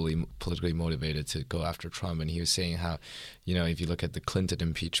Democrats are solely politically motivated to go after Trump, and he was saying how, if you look at the Clinton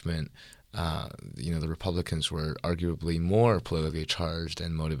impeachment, the Republicans were arguably more politically charged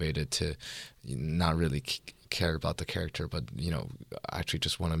and motivated to not really care about the character, but actually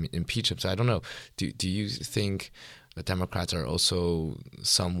just want to impeach him. So I don't know. Do you think the Democrats are also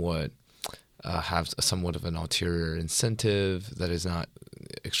somewhat have somewhat of an ulterior incentive that is not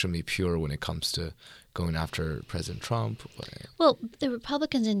extremely pure when it comes to going after President Trump? Well, the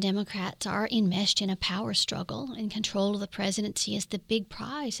Republicans and Democrats are enmeshed in a power struggle, and control of the presidency is the big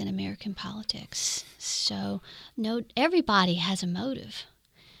prize in American politics. So everybody has a motive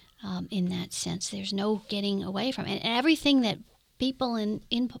in that sense. There's no getting away from it. And everything that people in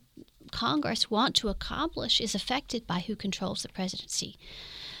Congress want to accomplish is affected by who controls the presidency.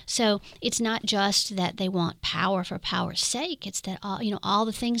 So it's not just that they want power for power's sake. It's that all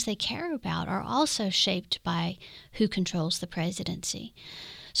the things they care about are also shaped by who controls the presidency.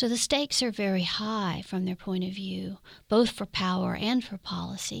 So the stakes are very high from their point of view, both for power and for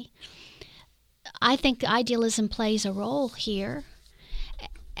policy. I think idealism plays a role here,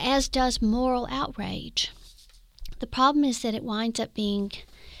 as does moral outrage. The problem is that it winds up being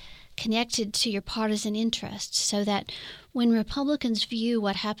connected to your partisan interests, so that when Republicans view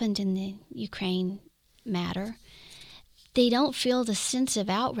what happened in the Ukraine matter, they don't feel the sense of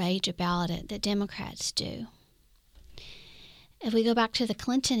outrage about it that Democrats do. If we go back to the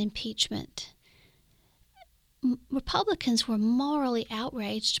Clinton impeachment, Republicans were morally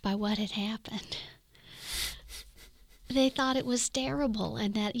outraged by what had happened. They thought it was terrible,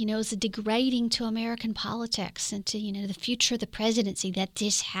 and that it was degrading to American politics and to the future of the presidency that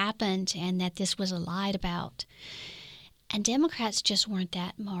this happened and that this was lied about. And Democrats just weren't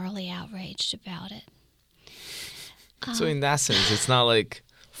that morally outraged about it. So in that sense, it's not like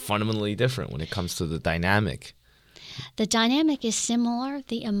fundamentally different when it comes to the dynamic. The dynamic is similar.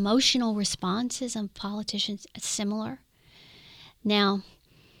 The emotional responses of politicians is similar. Now,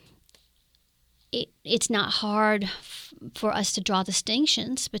 it's not hard for us to draw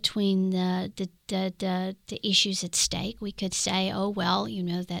distinctions between the issues at stake. We could say,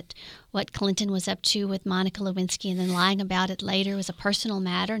 that what Clinton was up to with Monica Lewinsky and then lying about it later was a personal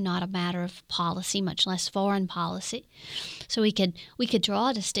matter, not a matter of policy, much less foreign policy. So we could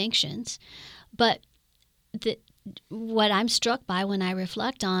draw distinctions, but what I'm struck by when I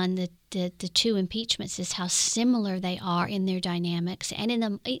reflect on the two impeachments is how similar they are in their dynamics and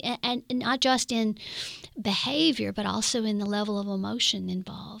and not just in behavior, but also in the level of emotion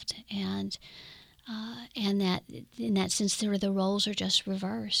involved, and that in that sense the roles are just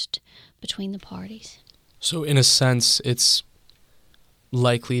reversed between the parties. So in a sense, it's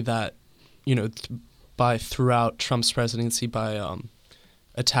likely that by throughout Trump's presidency, by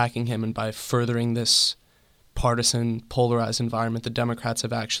attacking him and by furthering this partisan, polarized environment, the Democrats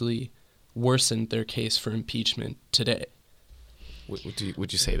have actually worsened their case for impeachment today.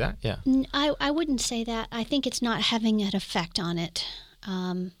 Would you say that? Yeah. I wouldn't say that. I think it's not having an effect on it.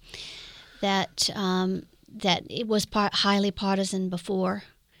 That it was highly partisan before,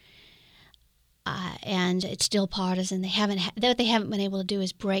 and it's still partisan. What they haven't been able to do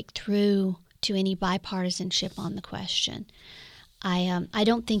is break through to any bipartisanship on the question. I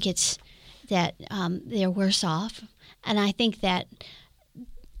don't think it's that they're worse off, and I think that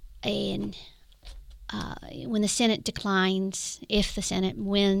when the Senate declines,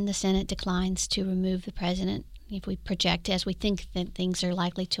 when the Senate declines to remove the president, if we project as we think that things are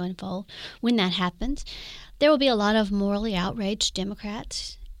likely to unfold, when that happens, there will be a lot of morally outraged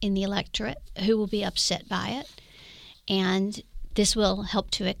Democrats in the electorate who will be upset by it, and this will help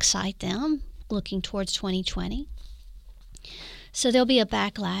to excite them looking towards 2020. So there'll be a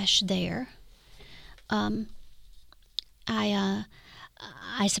backlash there. I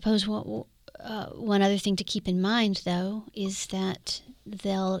suppose one other thing to keep in mind, though, is that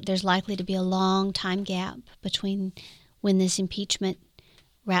there's likely to be a long time gap between when this impeachment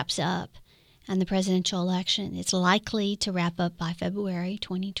wraps up and the presidential election. It's likely to wrap up by February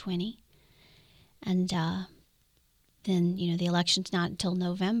 2020, and then the election's not until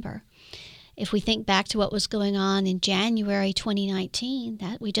November. If we think back to what was going on in January 2019,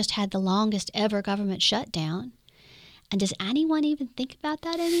 that we just had the longest ever government shutdown. And does anyone even think about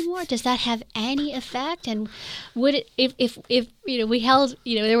that anymore? Does that have any effect? And would it, if we held,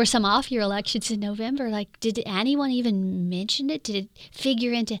 there were some off-year elections in November, like, did anyone even mention it? Did it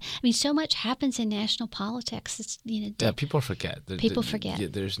figure into, so much happens in national politics. It's, yeah, people forget. People forget. Yeah,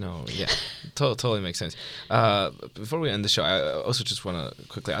 there's no, totally makes sense. Before we end the show, I also just want to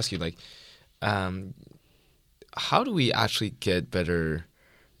quickly ask you, how do we actually get better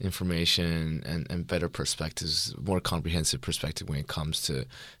information and better perspectives, more comprehensive perspective when it comes to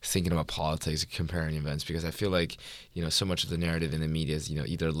thinking about politics and comparing events? Because I feel like, so much of the narrative in the media is,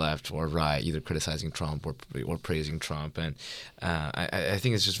 either left or right, either criticizing Trump or praising Trump. And I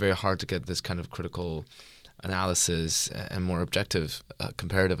think it's just very hard to get this kind of critical analysis and more objective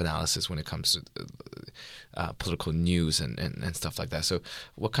comparative analysis when it comes to political news and stuff like that. So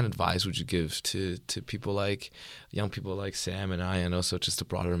what kind of advice would you give to people like young people like Sam and I, and also just the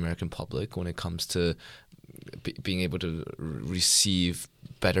broader American public when it comes to being able to receive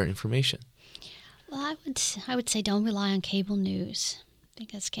better information? Well, I would say don't rely on cable news,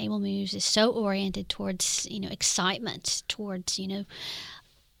 because cable news is so oriented towards excitement, towards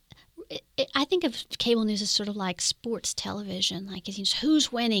I think of cable news as sort of like sports television, like it's who's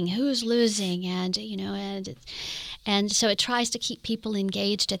winning, who's losing, and so it tries to keep people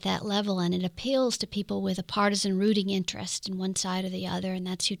engaged at that level, and it appeals to people with a partisan rooting interest in one side or the other, and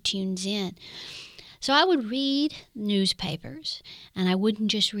that's who tunes in. So I would read newspapers, and I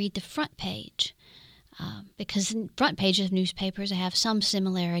wouldn't just read the front page. Because front pages of newspapers have some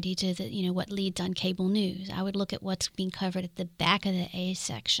similarity to what leads on cable news. I would look at what's being covered at the back of the A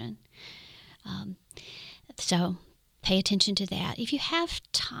section. So pay attention to that. If you have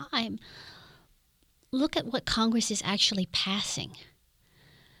time, look at what Congress is actually passing.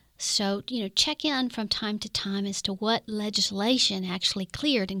 So, check in from time to time as to what legislation actually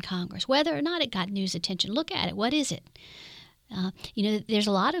cleared in Congress, whether or not it got news attention. Look at it. What is it? There's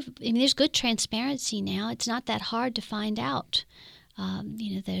a lot of, there's good transparency now. It's not that hard to find out.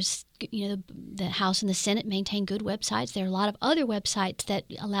 There's, the House and the Senate maintain good websites. There are a lot of other websites that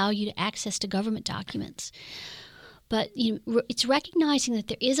allow you to access to government documents. But it's recognizing that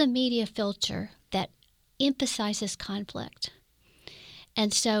there is a media filter that emphasizes conflict.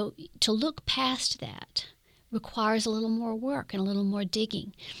 And so to look past that requires a little more work and a little more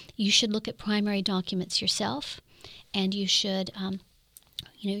digging. You should look at primary documents yourself. And you should,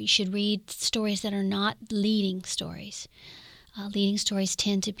 you should read stories that are not leading stories. Leading stories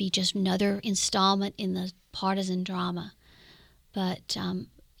tend to be just another installment in the partisan drama. But,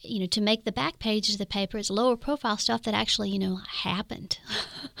 to make the back pages of the paper, it's lower profile stuff that actually, happened,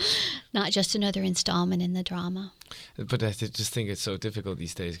 not just another installment in the drama. But I just think it's so difficult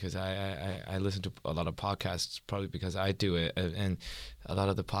these days, because I listen to a lot of podcasts, probably because I do it, and a lot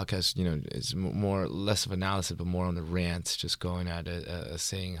of the podcasts, is less of analysis, but more on the rants, just going at it,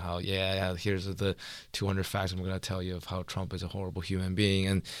 saying how, here's the 200 facts I'm going to tell you of how Trump is a horrible human being,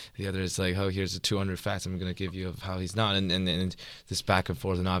 and the other is like, here's the 200 facts I'm going to give you of how he's not, and this back and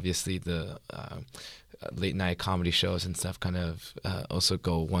forth, and obviously the late night comedy shows and stuff kind of also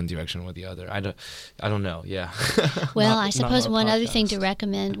go one direction or the other. I don't know. Yeah. Well, I suppose one other thing to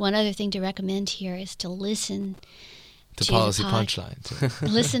recommend here is to listen to Policy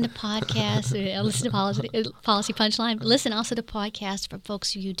Punchline. Listen to podcasts. Listen to Policy Punchline. Listen also to podcasts from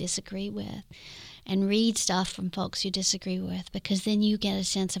folks who you disagree with, and read stuff from folks you disagree with, because then you get a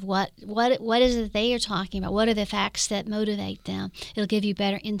sense of what is it they are talking about. What are the facts that motivate them? It'll give you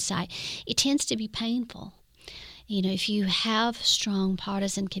better insight. It tends to be painful. If you have strong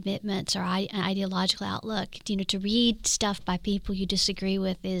partisan commitments or ideological outlook, to read stuff by people you disagree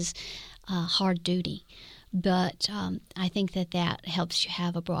with is hard duty. But I think that helps you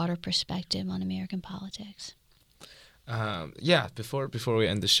have a broader perspective on American politics. Before we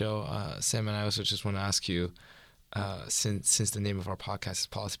end the show, Sam and I also just want to ask you, since the name of our podcast is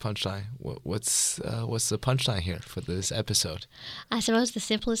Policy Punchline, what's the punchline here for this episode? I suppose the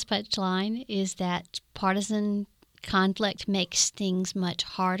simplest punchline is that partisan conflict makes things much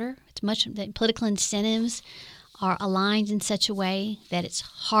harder. That political incentives are aligned in such a way that it's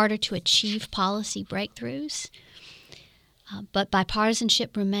harder to achieve policy breakthroughs. But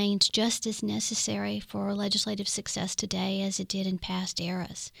bipartisanship remains just as necessary for legislative success today as it did in past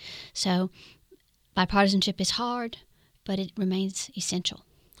eras. So bipartisanship is hard, but it remains essential.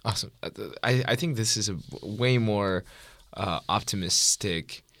 Awesome. I think this is a way more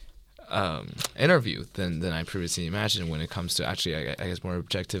optimistic interview than I previously imagined when it comes to actually, I guess, more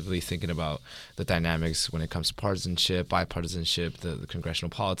objectively thinking about the dynamics when it comes to partisanship, bipartisanship, the congressional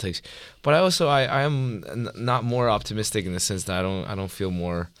politics. But I am not more optimistic in the sense that I don't feel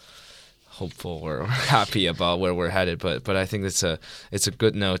more hopeful or happy about where we're headed, but I think it's a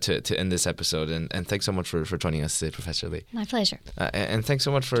good note to end this episode, and thanks so much for joining us today, Professor Lee. My pleasure. And thanks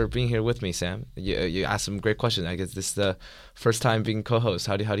so much for being here with me, Sam. You asked some great questions. I guess this is the first time being co-host.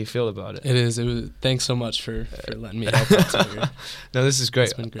 How do you feel about it? It is. Thanks so much for letting me help out here. No, this is great.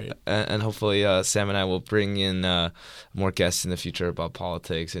 It's been great. And hopefully Sam and I will bring in more guests in the future about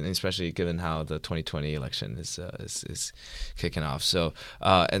politics, and especially given how the 2020 election is kicking off. So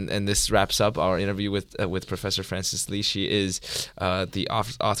and this wraps up our interview with Professor Frances Lee. She is the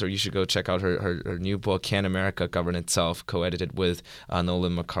author. You should go check out her new book, Can America Govern Itself, co-edited with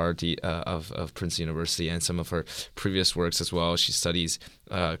Nolan McCarty of Princeton University, and some of her previous works as well. She studies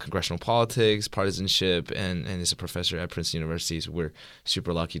congressional politics, partisanship, and is a professor at Princeton University. So we're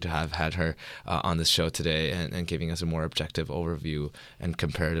super lucky to have had her on this show today and giving us a more objective overview and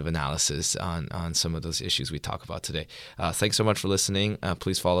comparative analysis on some of those issues we talk about today. Thanks so much for listening.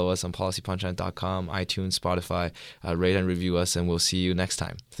 Please follow us on policypunchline.com, iTunes, Spotify. Rate and review us, and we'll see you next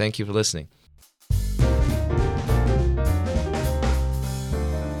time. Thank you for listening.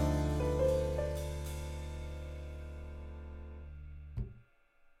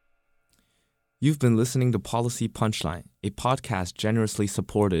 You've been listening to Policy Punchline, a podcast generously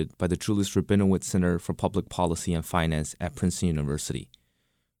supported by the Julius Rabinowitz Center for Public Policy and Finance at Princeton University.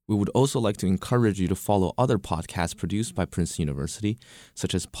 We would also like to encourage you to follow other podcasts produced by Princeton University,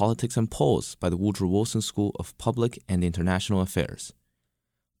 such as Politics and Polls by the Woodrow Wilson School of Public and International Affairs.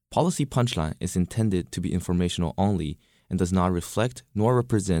 Policy Punchline is intended to be informational only and does not reflect nor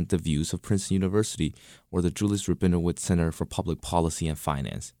represent the views of Princeton University or the Julius Rabinowitz Center for Public Policy and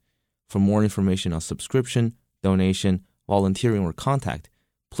Finance. For more information on subscription, donation, volunteering, or contact,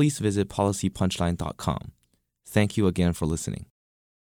 please visit policypunchline.com. Thank you again for listening.